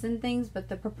cranes and things, but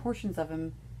the proportions of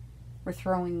them were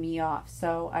throwing me off.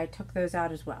 So I took those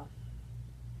out as well.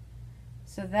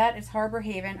 So that is Harbor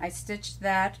Haven. I stitched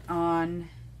that on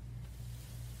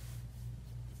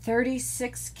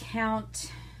 36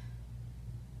 count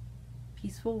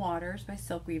Peaceful Waters by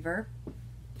Silk Weaver.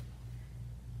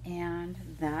 And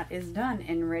that is done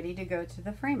and ready to go to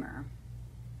the framer.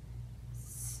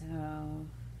 So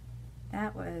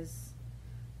that was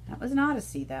an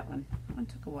odyssey, that one. That one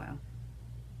took a while.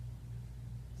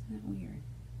 Isn't that weird?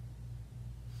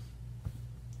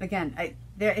 Again, I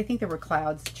think there were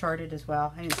clouds charted as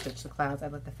well. I didn't stitch the clouds. I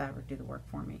let the fabric do the work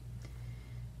for me.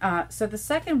 So the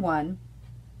second one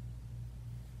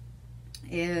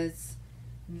is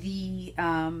the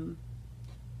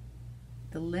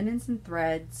Linens and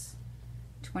Threads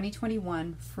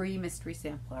 2021 free mystery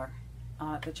sampler.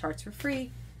 The charts are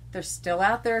free. They're still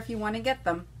out there if you want to get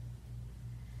them.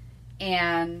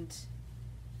 And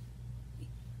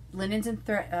Linens and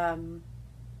Threads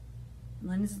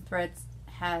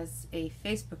has a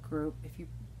Facebook group. If you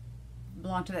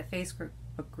belong to that Facebook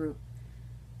group,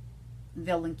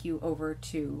 they'll link you over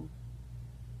to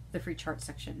the free chart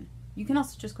section. You can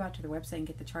also just go out to their website and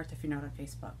get the charts if you're not on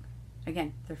Facebook.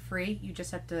 Again, they're free. You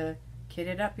just have to kit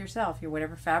it up yourself.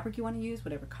 Whatever fabric you want to use,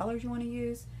 whatever colors you want to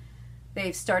use.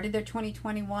 They've started their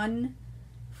 2021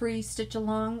 free stitch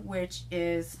along, which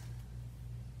is,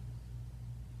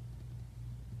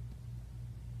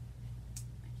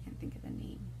 I can't think of the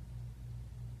name.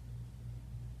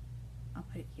 I'll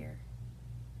put it here.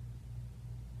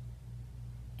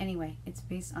 Anyway, it's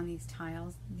based on these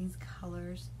tiles. These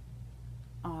colors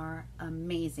are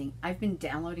amazing. I've been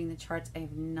downloading the charts. I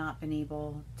have not been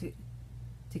able to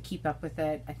keep up with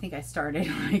it. I think I started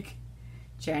like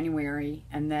January,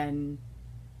 and then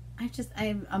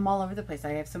I'm all over the place.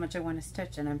 I have so much I want to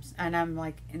stitch, and I'm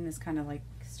like in this kind of like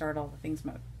start all the things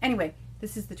mode. Anyway,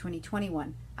 this is the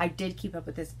 2021. I did keep up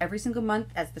with this every single month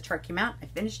as the chart came out. I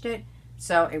finished it,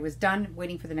 so it was done,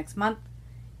 waiting for the next month.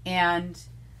 And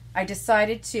I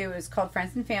decided to, it was called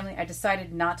Friends and Family. I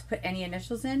decided not to put any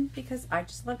initials in because I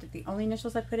just loved it. The only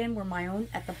initials I put in were my own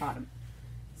at the bottom.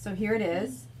 So here it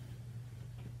is.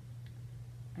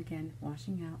 Again,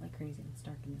 washing out like crazy. Let's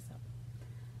darken this up.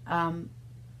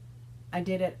 I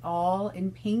did it all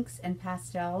in pinks and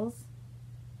pastels.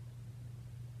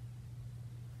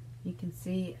 You can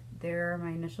see there are my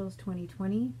initials,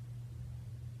 2020.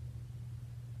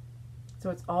 So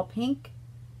it's all pink,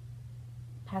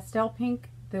 pastel pink.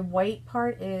 The white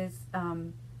part is,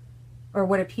 or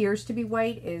what appears to be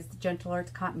white, is the Gentle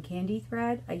Arts Cotton Candy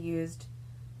thread. I used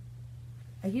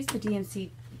the DMC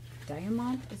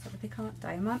Diamond, is that what they call it?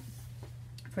 Diamond,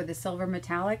 for the silver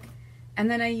metallic. And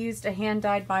then I used a hand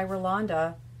dyed by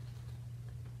Rolanda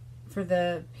for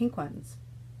the pink ones.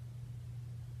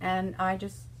 And I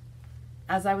just,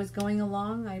 as I was going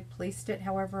along, I placed it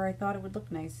however I thought it would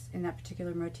look nice in that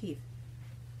particular motif.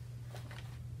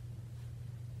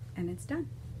 And it's done.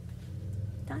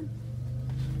 Done.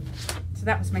 So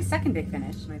that was my second big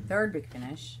finish, my third big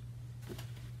finish.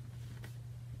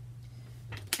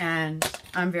 And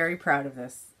I'm very proud of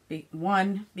this.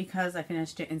 One, because I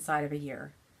finished it inside of a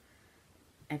year.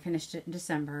 I finished it in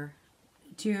December.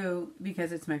 Two,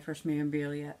 because it's my first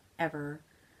memorabilia ever.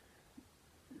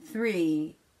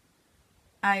 Three,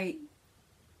 I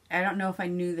don't know if I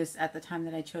knew this at the time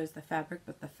that I chose the fabric,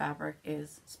 but the fabric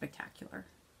is spectacular.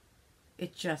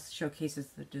 It just showcases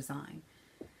the design.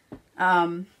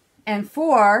 And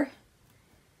four,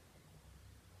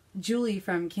 Julie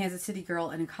from Kansas City Girl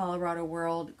and Colorado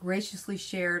World graciously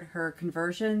shared her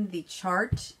conversion, the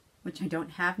chart, which I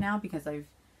don't have now because I've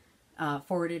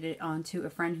forwarded it on to a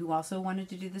friend who also wanted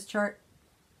to do this chart.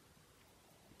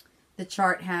 The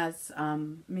chart has,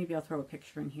 maybe I'll throw a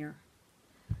picture in here.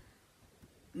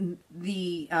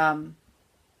 The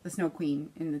Snow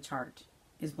Queen in the chart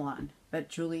is blonde, but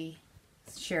Julie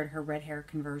shared her red hair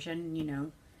conversion, you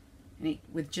know,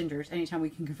 with gingers. Anytime we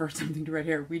can convert something to red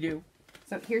hair, we do.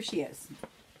 So here she is.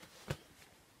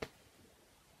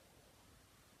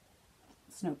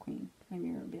 Snow Queen, my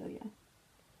memorabilia.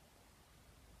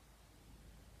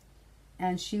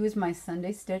 And she was my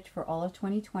Sunday stitch for all of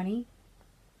 2020.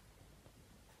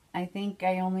 I think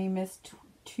I only missed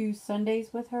 2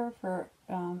 Sundays with her for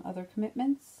other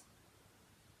commitments.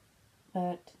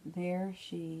 But there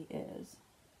she is.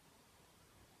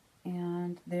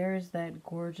 And there's that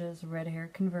gorgeous red hair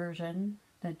conversion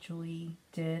that Julie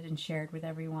did and shared with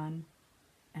everyone.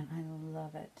 And I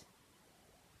love it.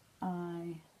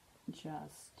 I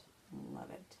just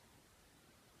love it.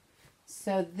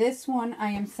 So this one I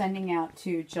am sending out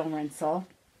to Jill Rinsel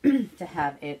to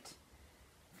have it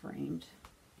framed.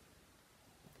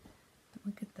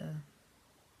 Look at the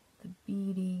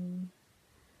beading.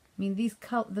 I mean,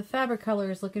 the fabric color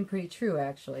is looking pretty true,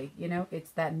 actually. You know, it's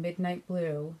that midnight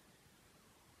blue.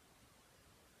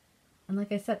 And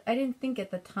like I said, I didn't think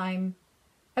at the time,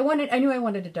 I knew I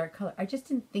wanted a dark color. I just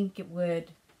didn't think it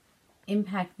would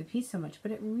impact the piece so much,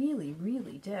 but it really,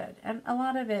 really did. And a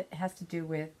lot of it has to do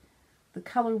with the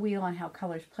color wheel and how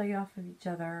colors play off of each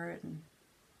other. And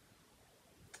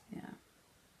yeah.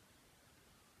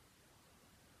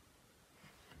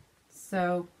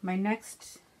 So my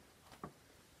next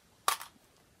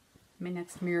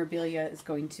memorabilia is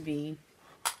going to be,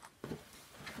 I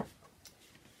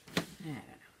don't know.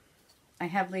 I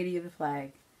have Lady of the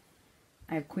Flag,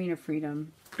 I have Queen of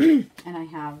Freedom, and I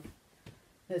have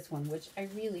this one, which I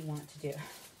really want to do.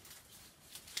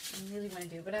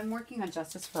 But I'm working on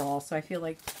Justice for All, so I feel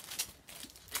like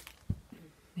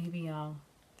maybe I'll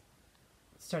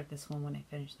start this one when I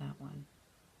finish that one.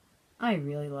 I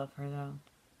really love her, though.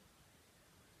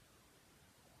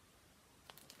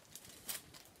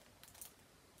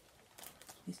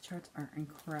 These charts are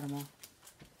incredible.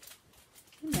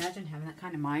 Can you imagine having that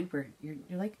kind of mind where you're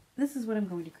like, this is what I'm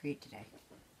going to create today?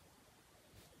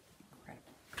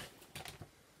 Incredible.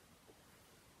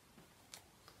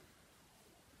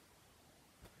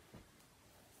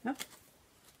 Nope.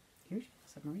 Here's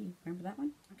Submarine. Remember that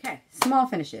one? Okay. Small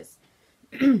finishes.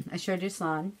 I showed you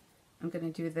Slan. I'm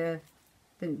going to do the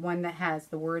one that has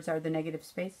the words are the negative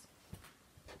space.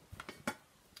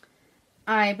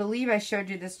 I believe I showed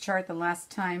you this chart the last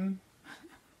time,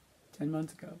 10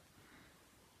 months ago,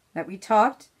 that we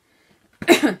talked.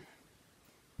 And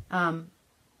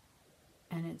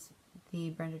it's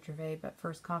the Brenda Gervais, but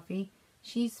First Coffee.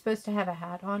 She's supposed to have a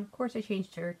hat on. Of course, I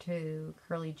changed her to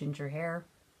curly ginger hair.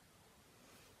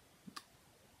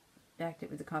 Backed it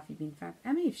with the coffee bean fabric.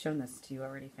 I may have shown this to you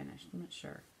already finished. I'm not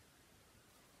sure.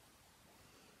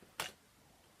 So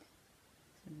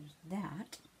there's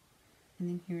that. And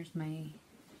then here's my...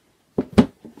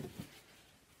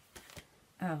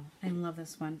 Oh, I love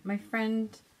this one. My friend,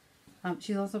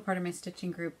 she's also part of my stitching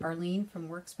group, Arlene from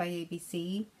Works by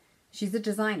ABC. She's a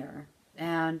designer,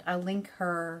 and I'll link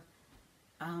her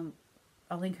her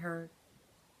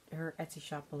Etsy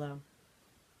shop below.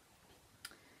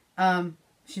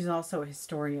 She's also a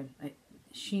historian.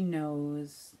 she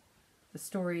knows the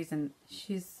stories, and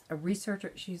she's a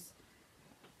researcher. She's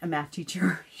a math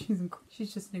teacher.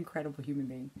 She's just an incredible human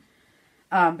being.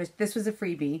 But this was a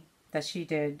freebie that she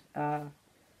did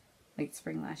late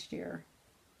spring last year,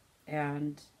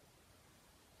 and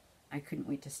I couldn't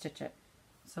wait to stitch it.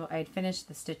 So I had finished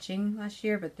the stitching last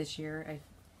year, but this year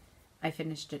I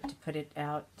finished it to put it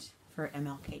out for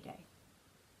MLK Day.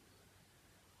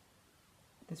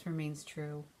 This remains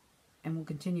true and will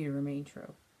continue to remain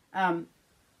true.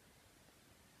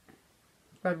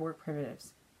 Threadwork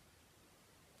primitives.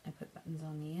 I put buttons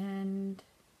on the end,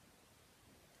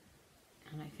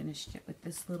 and I finished it with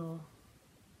this little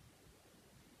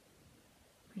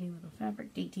pretty little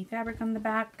fabric, dainty fabric on the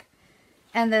back.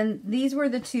 And then these were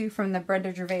the two from the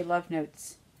Brenda Gervais Love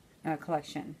Notes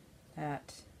collection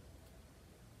that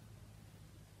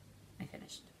I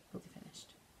finished, fully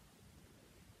finished.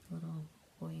 Little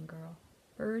boy and girl.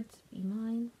 Birds, be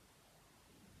mine.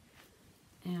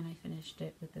 And I finished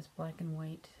it with this black and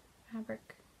white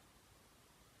fabric.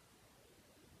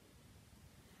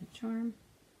 A charm.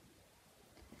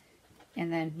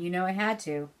 And then, you know I had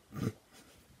to.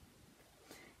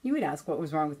 You would ask what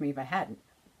was wrong with me if I hadn't.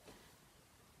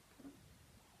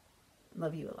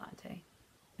 Love You Alante.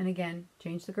 And again,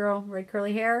 change the girl, red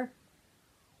curly hair.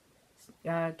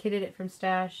 Kitted it from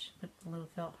Stash. Put a little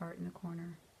felt heart in the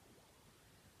corner.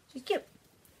 She's cute.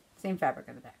 Same fabric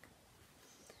on the back.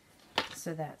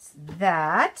 So that's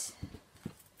that.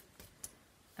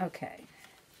 Okay.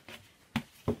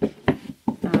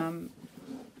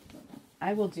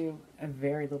 I will do a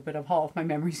very little bit of haul if my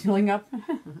memory's filling up.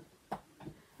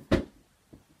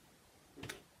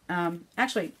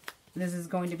 Actually, this is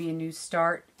going to be a new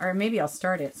start, or maybe I'll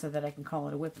start it so that I can call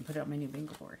it a whip and put it on my new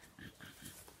bingo board.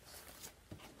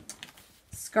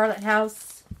 Scarlet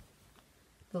House,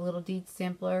 the little deed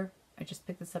sampler. I just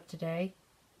picked this up today.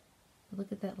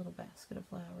 Look at that little basket of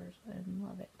flowers. I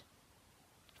love it.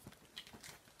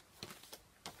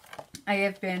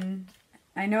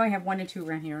 I know I have 1 or 2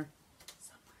 around here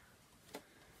somewhere.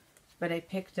 But I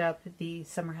picked up the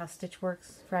Summer House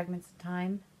Stitchworks Fragments of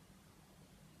Time.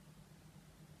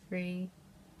 3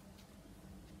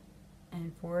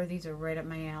 and 4 of these are right up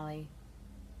my alley.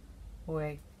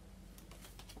 Boy.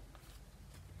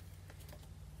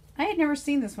 I had never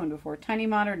seen this one before. Tiny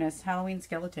Modernist Halloween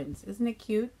Skeletons. Isn't it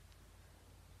cute?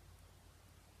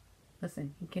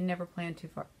 Listen, you can never plan too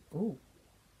far. Ooh.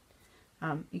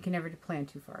 You can never plan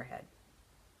too far ahead.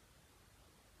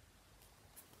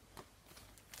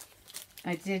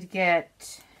 I did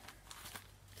get...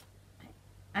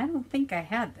 I don't think I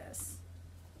had this.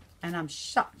 And I'm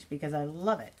shocked because I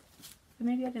love it. But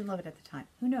maybe I didn't love it at the time.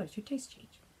 Who knows? Your taste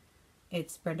change.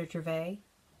 It's Brenda Gervais.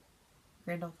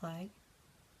 Grand Old Flag.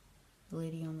 The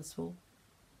Lady on the Stool.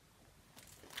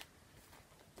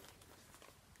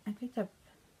 I picked up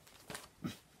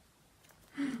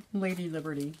Lady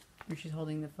Liberty, where she's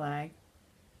holding the flag.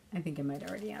 I think I might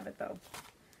already have it though.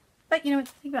 But you know what?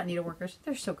 Think about needleworkers.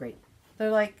 They're so great.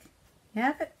 They're like, you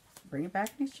have it, bring it back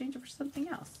and exchange it for something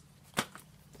else.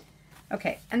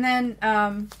 Okay, and then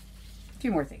a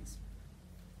few more things.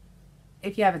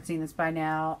 If you haven't seen this by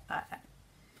now,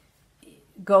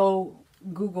 go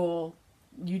Google,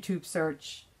 YouTube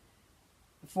search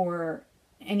for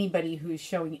anybody who's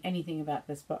showing anything about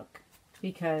this book,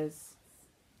 because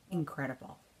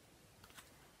incredible.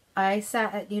 I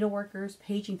sat at Needleworkers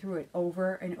paging through it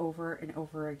over and over and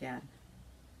over again.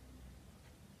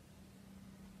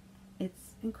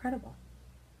 It's incredible.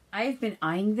 I've been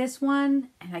eyeing this one,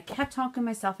 and I kept talking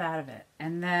myself out of it.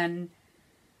 And then,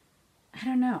 I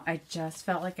don't know, I just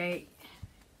felt like it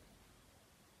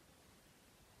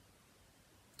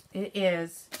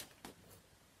is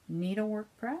Needlework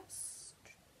Press.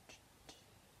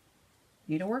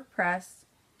 Needlework Press.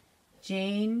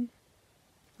 Jane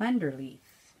Lenderleaf.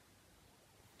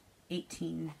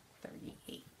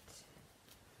 1838.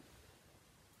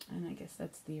 And I guess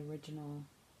that's the original,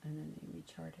 and then they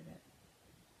recharted it.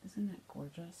 Isn't that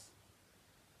gorgeous?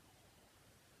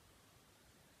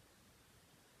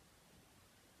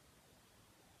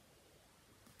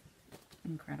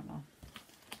 Incredible.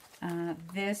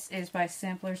 This is by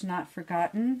Samplers Not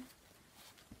Forgotten.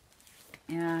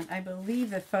 And I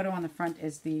believe the photo on the front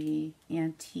is the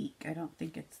antique. I don't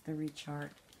think it's the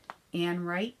rechart. Anne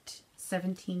Wright,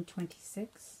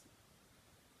 1726.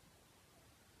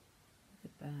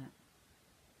 Look at that.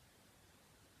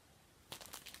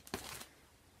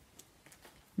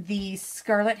 The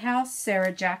Scarlet House,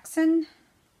 Sarah Jackson.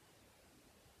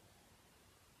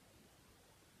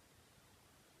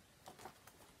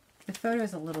 The photo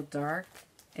is a little dark.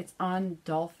 It's on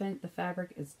Dolphin. The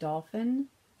fabric is Dolphin,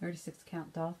 36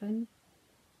 count Dolphin.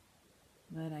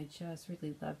 but I just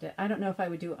really loved it. I don't know if I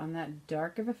would do it on that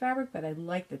dark of a fabric, but I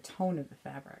like the tone of the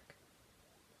fabric.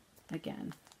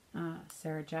 Again,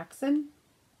 Sarah Jackson,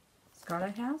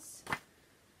 Scarlet House.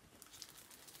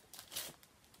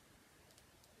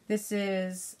 This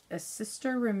is A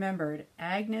Sister Remembered,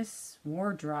 Agnes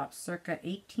Wardrop, circa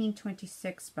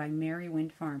 1826 by Mary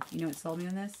Wind Farm. You know what sold me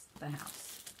on this? The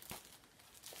house.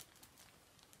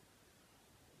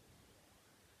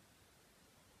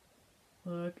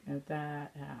 Look at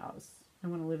that house. I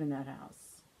want to live in that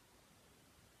house.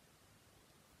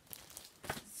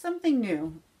 Something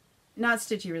new. Not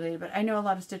stitchy related, but I know a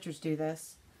lot of stitchers do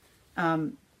this.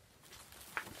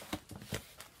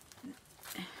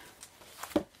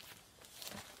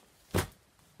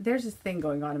 There's this thing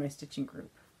going on in my stitching group.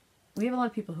 We have a lot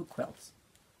of people who quilt.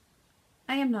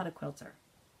 I am not a quilter.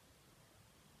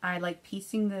 I like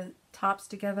piecing the tops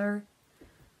together.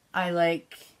 I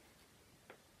like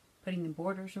putting the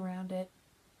borders around it.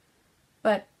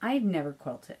 But I've never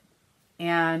quilted.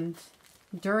 And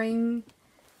during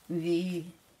the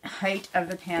height of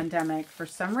the pandemic, for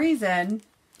some reason,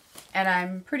 and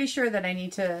I'm pretty sure that I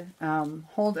need to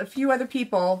hold a few other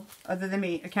people other than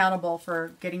me accountable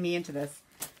for getting me into this,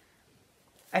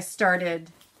 I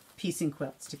started piecing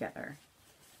quilts together.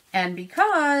 And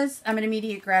because I'm an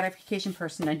immediate gratification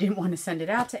person, I didn't want to send it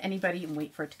out to anybody and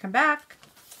wait for it to come back.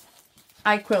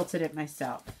 I quilted it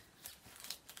myself.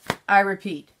 I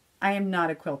repeat, I am not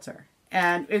a quilter.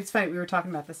 And it's funny, we were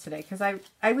talking about this today, because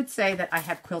I would say that I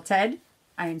have quilted.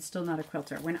 I am still not a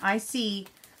quilter. When I see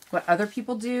what other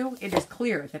people do, it is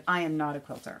clear that I am not a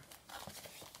quilter.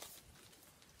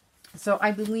 So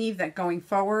I believe that going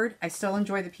forward, I still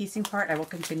enjoy the piecing part. I will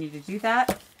continue to do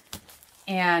that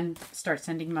and start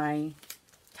sending my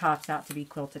tops out to be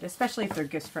quilted, especially if they're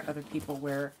gifts for other people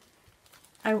where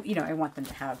I want them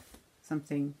to have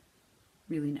something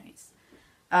really nice.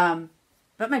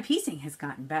 But my piecing has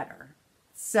gotten better.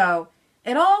 So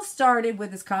it all started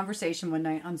with this conversation one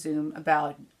night on Zoom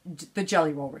about the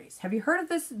jelly roll race. Have you heard of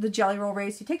this? The jelly roll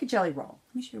race? You take a jelly roll.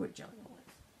 Let me show you what a jelly roll is.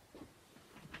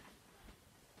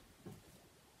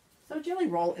 So a jelly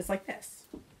roll is like this.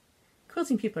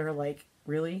 Quilting people are like,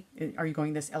 really? Are you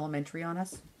going this elementary on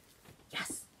us?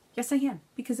 Yes. Yes, I am.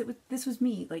 Because this was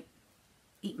me like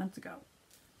 8 months ago.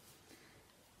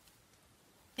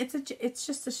 It's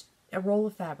just a roll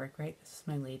of fabric, right? This is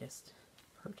my latest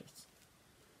purchase.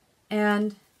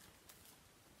 And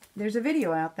there's a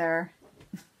video out there.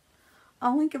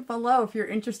 I'll link it below if you're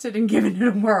interested in giving it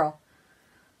a whirl.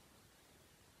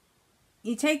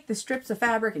 You take the strips of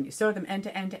fabric and you sew them end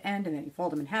to end to end, and then you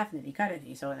fold them in half, and then you cut it, and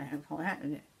you sew it in half,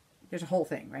 and there's a whole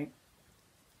thing, right?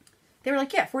 They were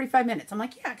like, yeah, 45 minutes. I'm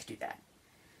like, yeah, I could do that.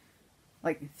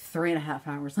 Like 3.5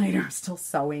 hours later, I'm still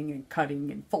sewing and cutting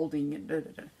and folding and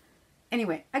da-da-da.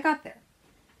 Anyway, I got there.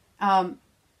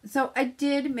 So I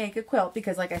did make a quilt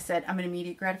because, like I said, I'm an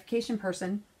immediate gratification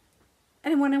person. I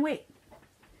didn't want to wait.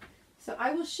 So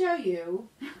I will show you.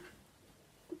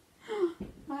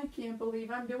 I can't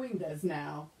believe I'm doing this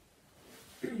now.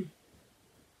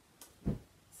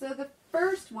 So the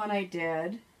first one I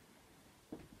did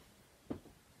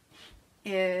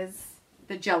is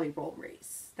the jelly roll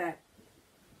race that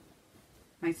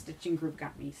my stitching group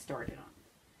got me started on.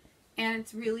 And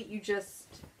it's really,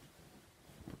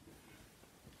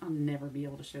 I'll never be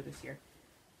able to show this here.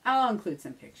 I'll include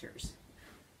some pictures.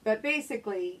 But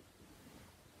basically,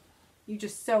 you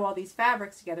just sew all these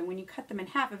fabrics together. When you cut them in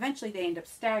half, eventually they end up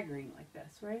staggering like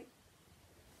this, right?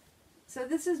 So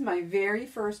this is my very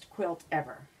first quilt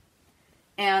ever.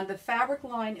 And the fabric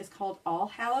line is called All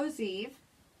Hallows Eve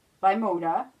by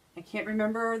Moda. I can't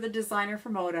remember the designer for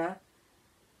Moda.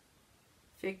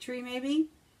 Fig Tree, maybe?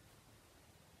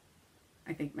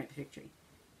 I think it might be Fig Tree.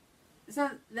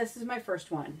 So this is my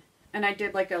first one. And I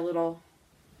did like a little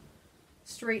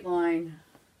straight line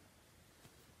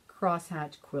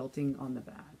crosshatch quilting on the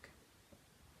back.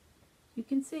 You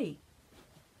can see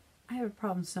I have a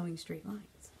problem sewing straight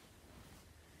lines.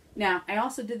 Now, I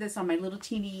also did this on my I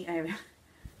have a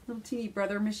little teeny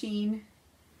brother machine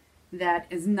that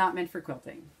is not meant for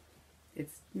quilting.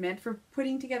 It's meant for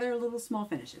putting together little small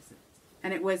finishes.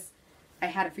 And I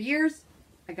had it for years.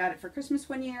 I got it for Christmas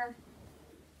one year.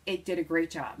 It did a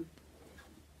great job.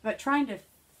 But trying to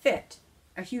fit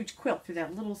a huge quilt through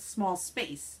that little small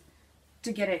space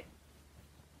to get it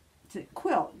to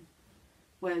quilt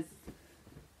was,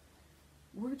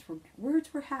 words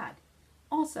were had.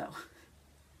 Also,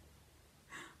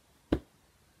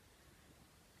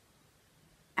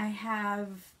 I have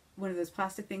one of those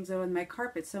plastic things on my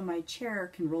carpet so my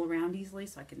chair can roll around easily,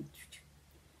 so I can,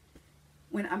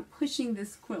 when I'm pushing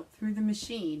this quilt through the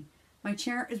machine, my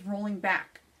chair is rolling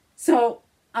back. So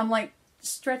I'm like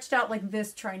stretched out like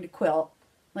this trying to quilt,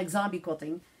 like zombie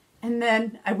quilting. And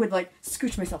then I would like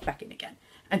scooch myself back in again.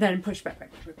 And then push back.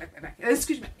 And then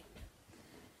scooch back.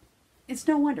 It's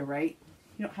no wonder, right?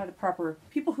 You don't have the proper...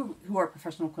 People who are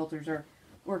professional quilters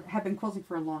or have been quilting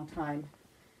for a long time,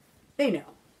 they know.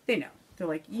 They know. They're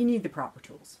like, you need the proper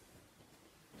tools.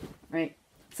 Right?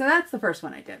 So that's the first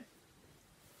one I did.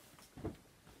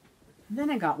 Then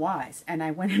I got wise, and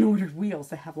I went and ordered wheels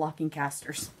that have locking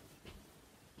casters.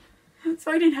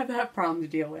 So I didn't have that problem to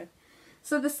deal with.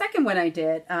 So the second one I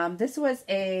did, this was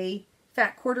a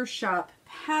Fat Quarter Shop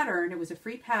pattern. It was a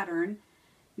free pattern.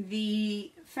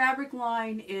 The fabric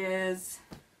line is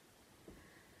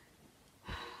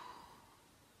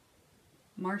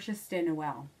Marcia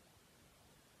Stenoel.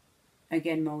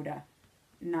 Again, Moda.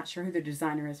 Not sure who the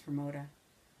designer is for Moda.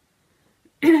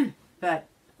 But,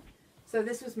 so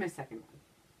this was my second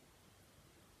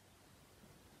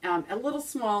one. A little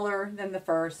smaller than the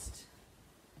first.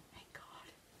 Thank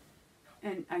God.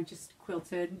 And I just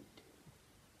quilted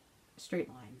straight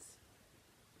lines.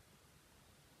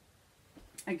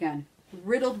 Again,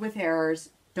 riddled with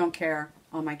errors. Don't care,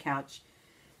 on my couch.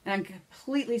 And I'm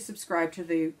completely subscribed to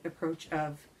the approach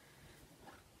of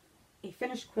a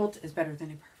finished quilt is better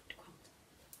than a perfect quilt.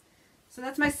 So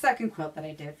that's my second quilt that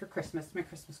I did for Christmas, my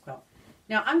Christmas quilt.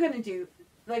 Now I'm going to do,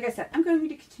 like I said, I'm going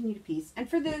to continue to piece. And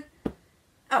for the,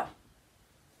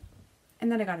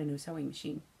 and then I got a new sewing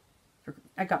machine.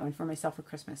 I got one for myself for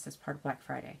Christmas as part of Black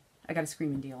Friday. I got a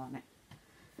screaming deal on it.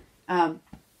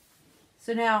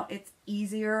 So now it's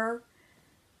easier,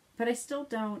 but I still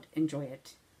don't enjoy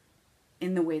it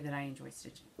in the way that I enjoy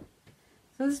stitching.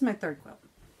 So this is my third quilt.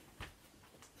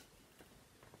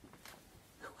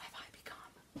 Who have I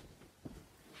become?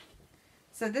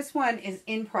 So this one is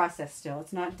in process still.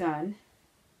 It's not done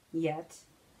yet.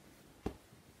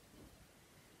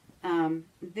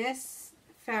 This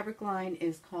fabric line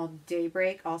is called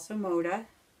Daybreak, also Moda.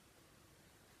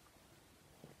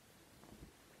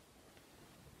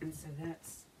 And so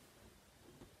that's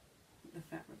the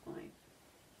fabric line.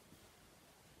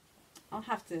 I'll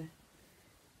have to,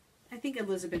 I think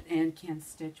Elizabeth Ann Can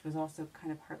Stitch was also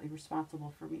kind of partly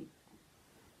responsible for me,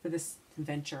 for this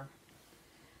venture.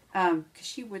 Because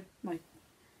she would like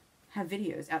have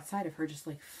videos outside of her just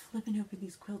like flipping open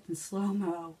these quilts in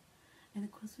slow-mo. And the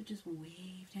quilts would just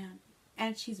wave down.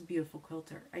 And she's a beautiful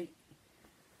quilter. I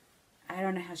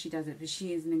don't know how she does it, but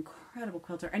she is an incredible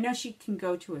quilter. I know she can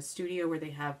go to a studio where they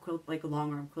have like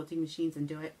long arm quilting machines and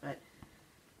do it, but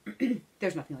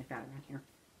there's nothing like that around here.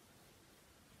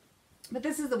 But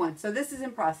this is the one. So this is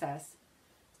in process.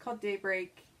 It's called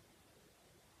Daybreak.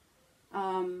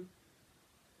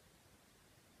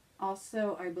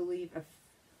 Also, I believe,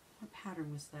 what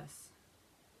pattern was this?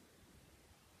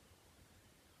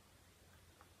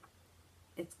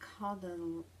 It's called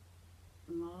the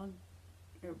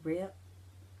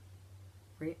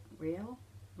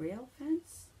rail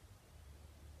fence.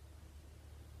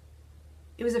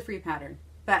 It was a free pattern,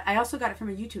 but I also got it from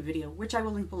a YouTube video, which I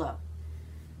will link below.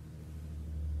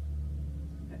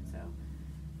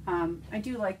 I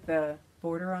do like the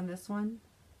border on this one,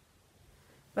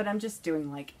 but I'm just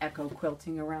doing like echo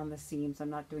quilting around the seams. I'm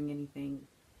not doing anything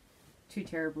too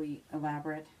terribly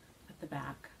elaborate at the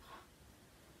back.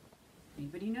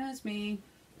 Anybody knows me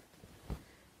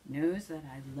knows that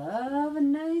I love a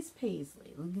nice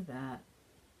paisley. Look at that.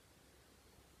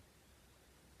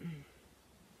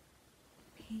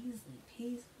 Paisley,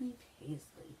 paisley,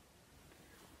 paisley.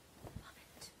 Love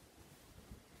it.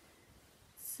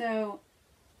 So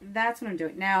that's what I'm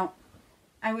doing. Now,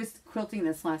 I was quilting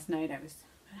this last night. I was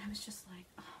just like,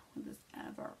 oh, will this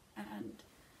ever end?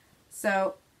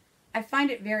 So I find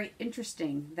it very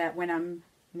interesting that when I'm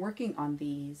working on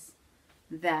these,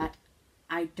 that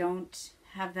I don't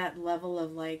have that level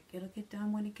of like, it'll get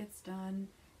done when it gets done.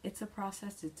 It's a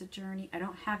process. It's a journey. I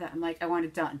don't have that. I'm like, I want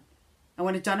it done. I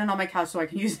want it done and on my couch so I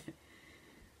can use it.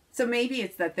 So maybe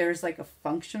it's that there's like a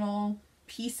functional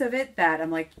piece of it that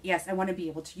I'm like, yes, I want to be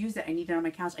able to use it. I need it on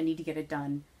my couch. I need to get it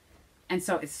done. And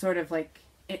so it's sort of like,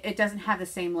 it doesn't have the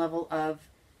same level of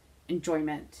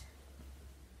enjoyment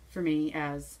for me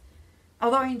as,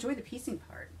 although I enjoy the piecing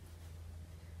part.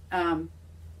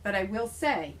 But I will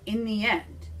say, in the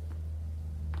end,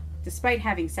 despite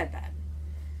having said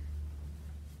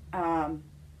that,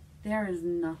 there is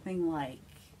nothing like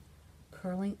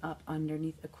curling up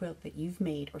underneath a quilt that you've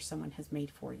made or someone has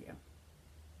made for you.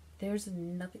 There's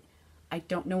nothing. I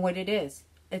don't know what it is.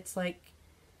 It's like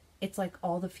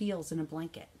all the feels in a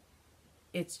blanket.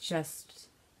 It's just,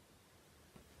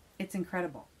 it's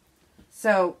incredible.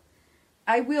 So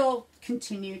I will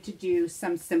continue to do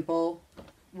some simple,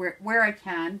 where I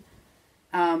can.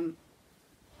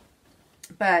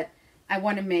 but I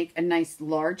want to make a nice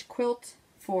large quilt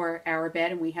for our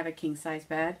bed, and we have a king size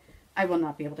bed. I will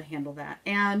not be able to handle that,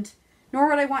 and nor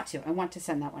would I want to. I want to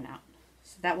send that one out,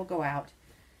 so that will go out.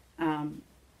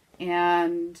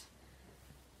 And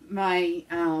my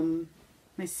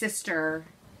my sister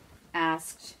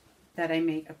asked that I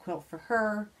make a quilt for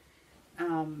her.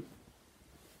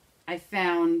 I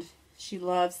found she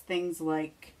loves things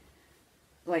like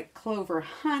clover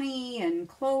honey and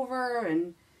clover,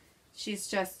 and she's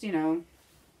just, you know,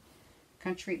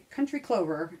 country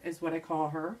clover is what I call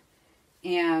her.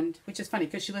 And which is funny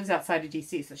because she lives outside of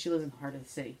DC, so she lives in the heart of the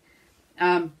city.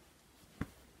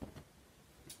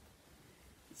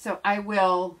 So I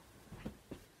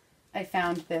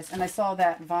found this, and I saw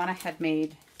that Vonna had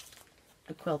made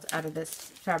a quilt out of this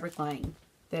fabric line,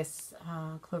 this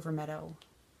Clover Meadow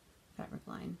fabric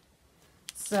line.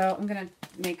 So I'm going to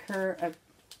make her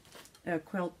a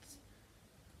quilt,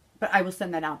 but I will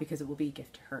send that out because it will be a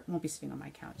gift to her. It won't be sitting on my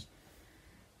couch.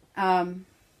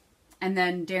 And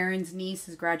then Darren's niece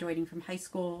is graduating from high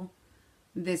school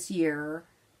this year,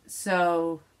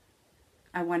 so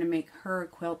I want to make her a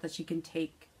quilt that she can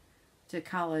take to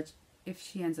college if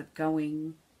she ends up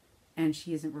going and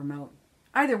she isn't remote.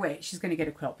 Either way, she's going to get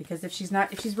a quilt, because if she's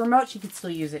remote, she could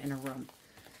still use it in her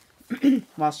room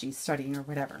while she's studying or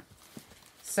whatever.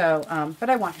 So, but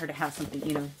I want her to have something,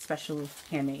 you know, special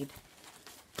handmade.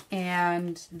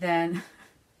 And then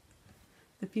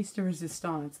the piece de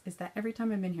resistance is that every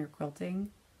time I'm in here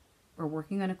quilting or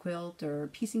working on a quilt or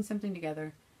piecing something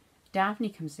together, Daphne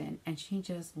comes in and she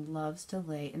just loves to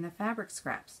lay in the fabric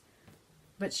scraps.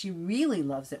 But she really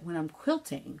loves it when I'm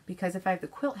quilting, because if I have the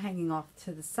quilt hanging off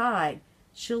to the side,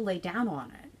 she'll lay down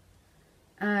on it.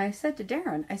 I said to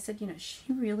Darren, I said, you know,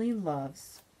 she really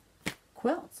loves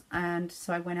quilts. And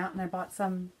so I went out and I bought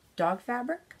some dog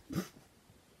fabric,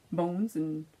 bones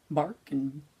and bark,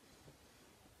 and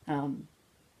I'm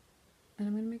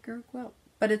going to make her a quilt.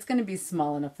 But it's going to be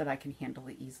small enough that I can handle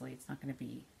it easily. It's not going to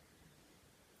be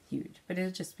huge, but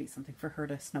it'll just be something for her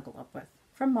to snuggle up with.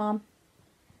 From Mom.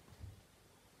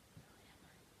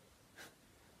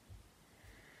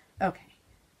 Okay,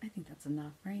 I think that's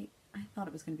enough, right? I thought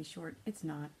it was going to be short. It's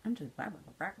not. I'm just I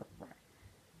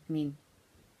mean,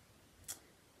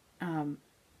 I'm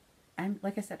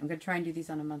like I said, I'm going to try and do these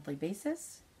on a monthly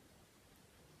basis.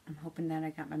 I'm hoping that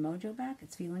I got my mojo back.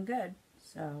 It's feeling good.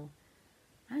 So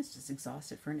I was just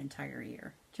exhausted for an entire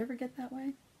year. Did you ever get that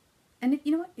way? And if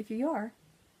you know what, if you are,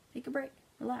 take a break,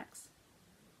 relax,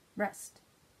 rest.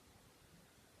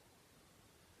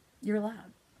 You're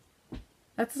allowed.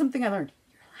 That's something I learned.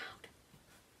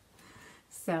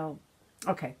 So,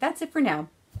 okay, that's it for now.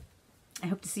 I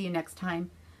hope to see you next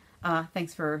time.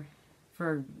 Thanks for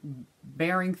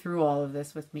bearing through all of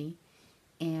this with me.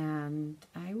 And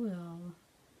I will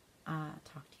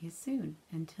talk to you soon.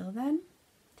 Until then,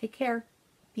 take care.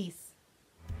 Peace.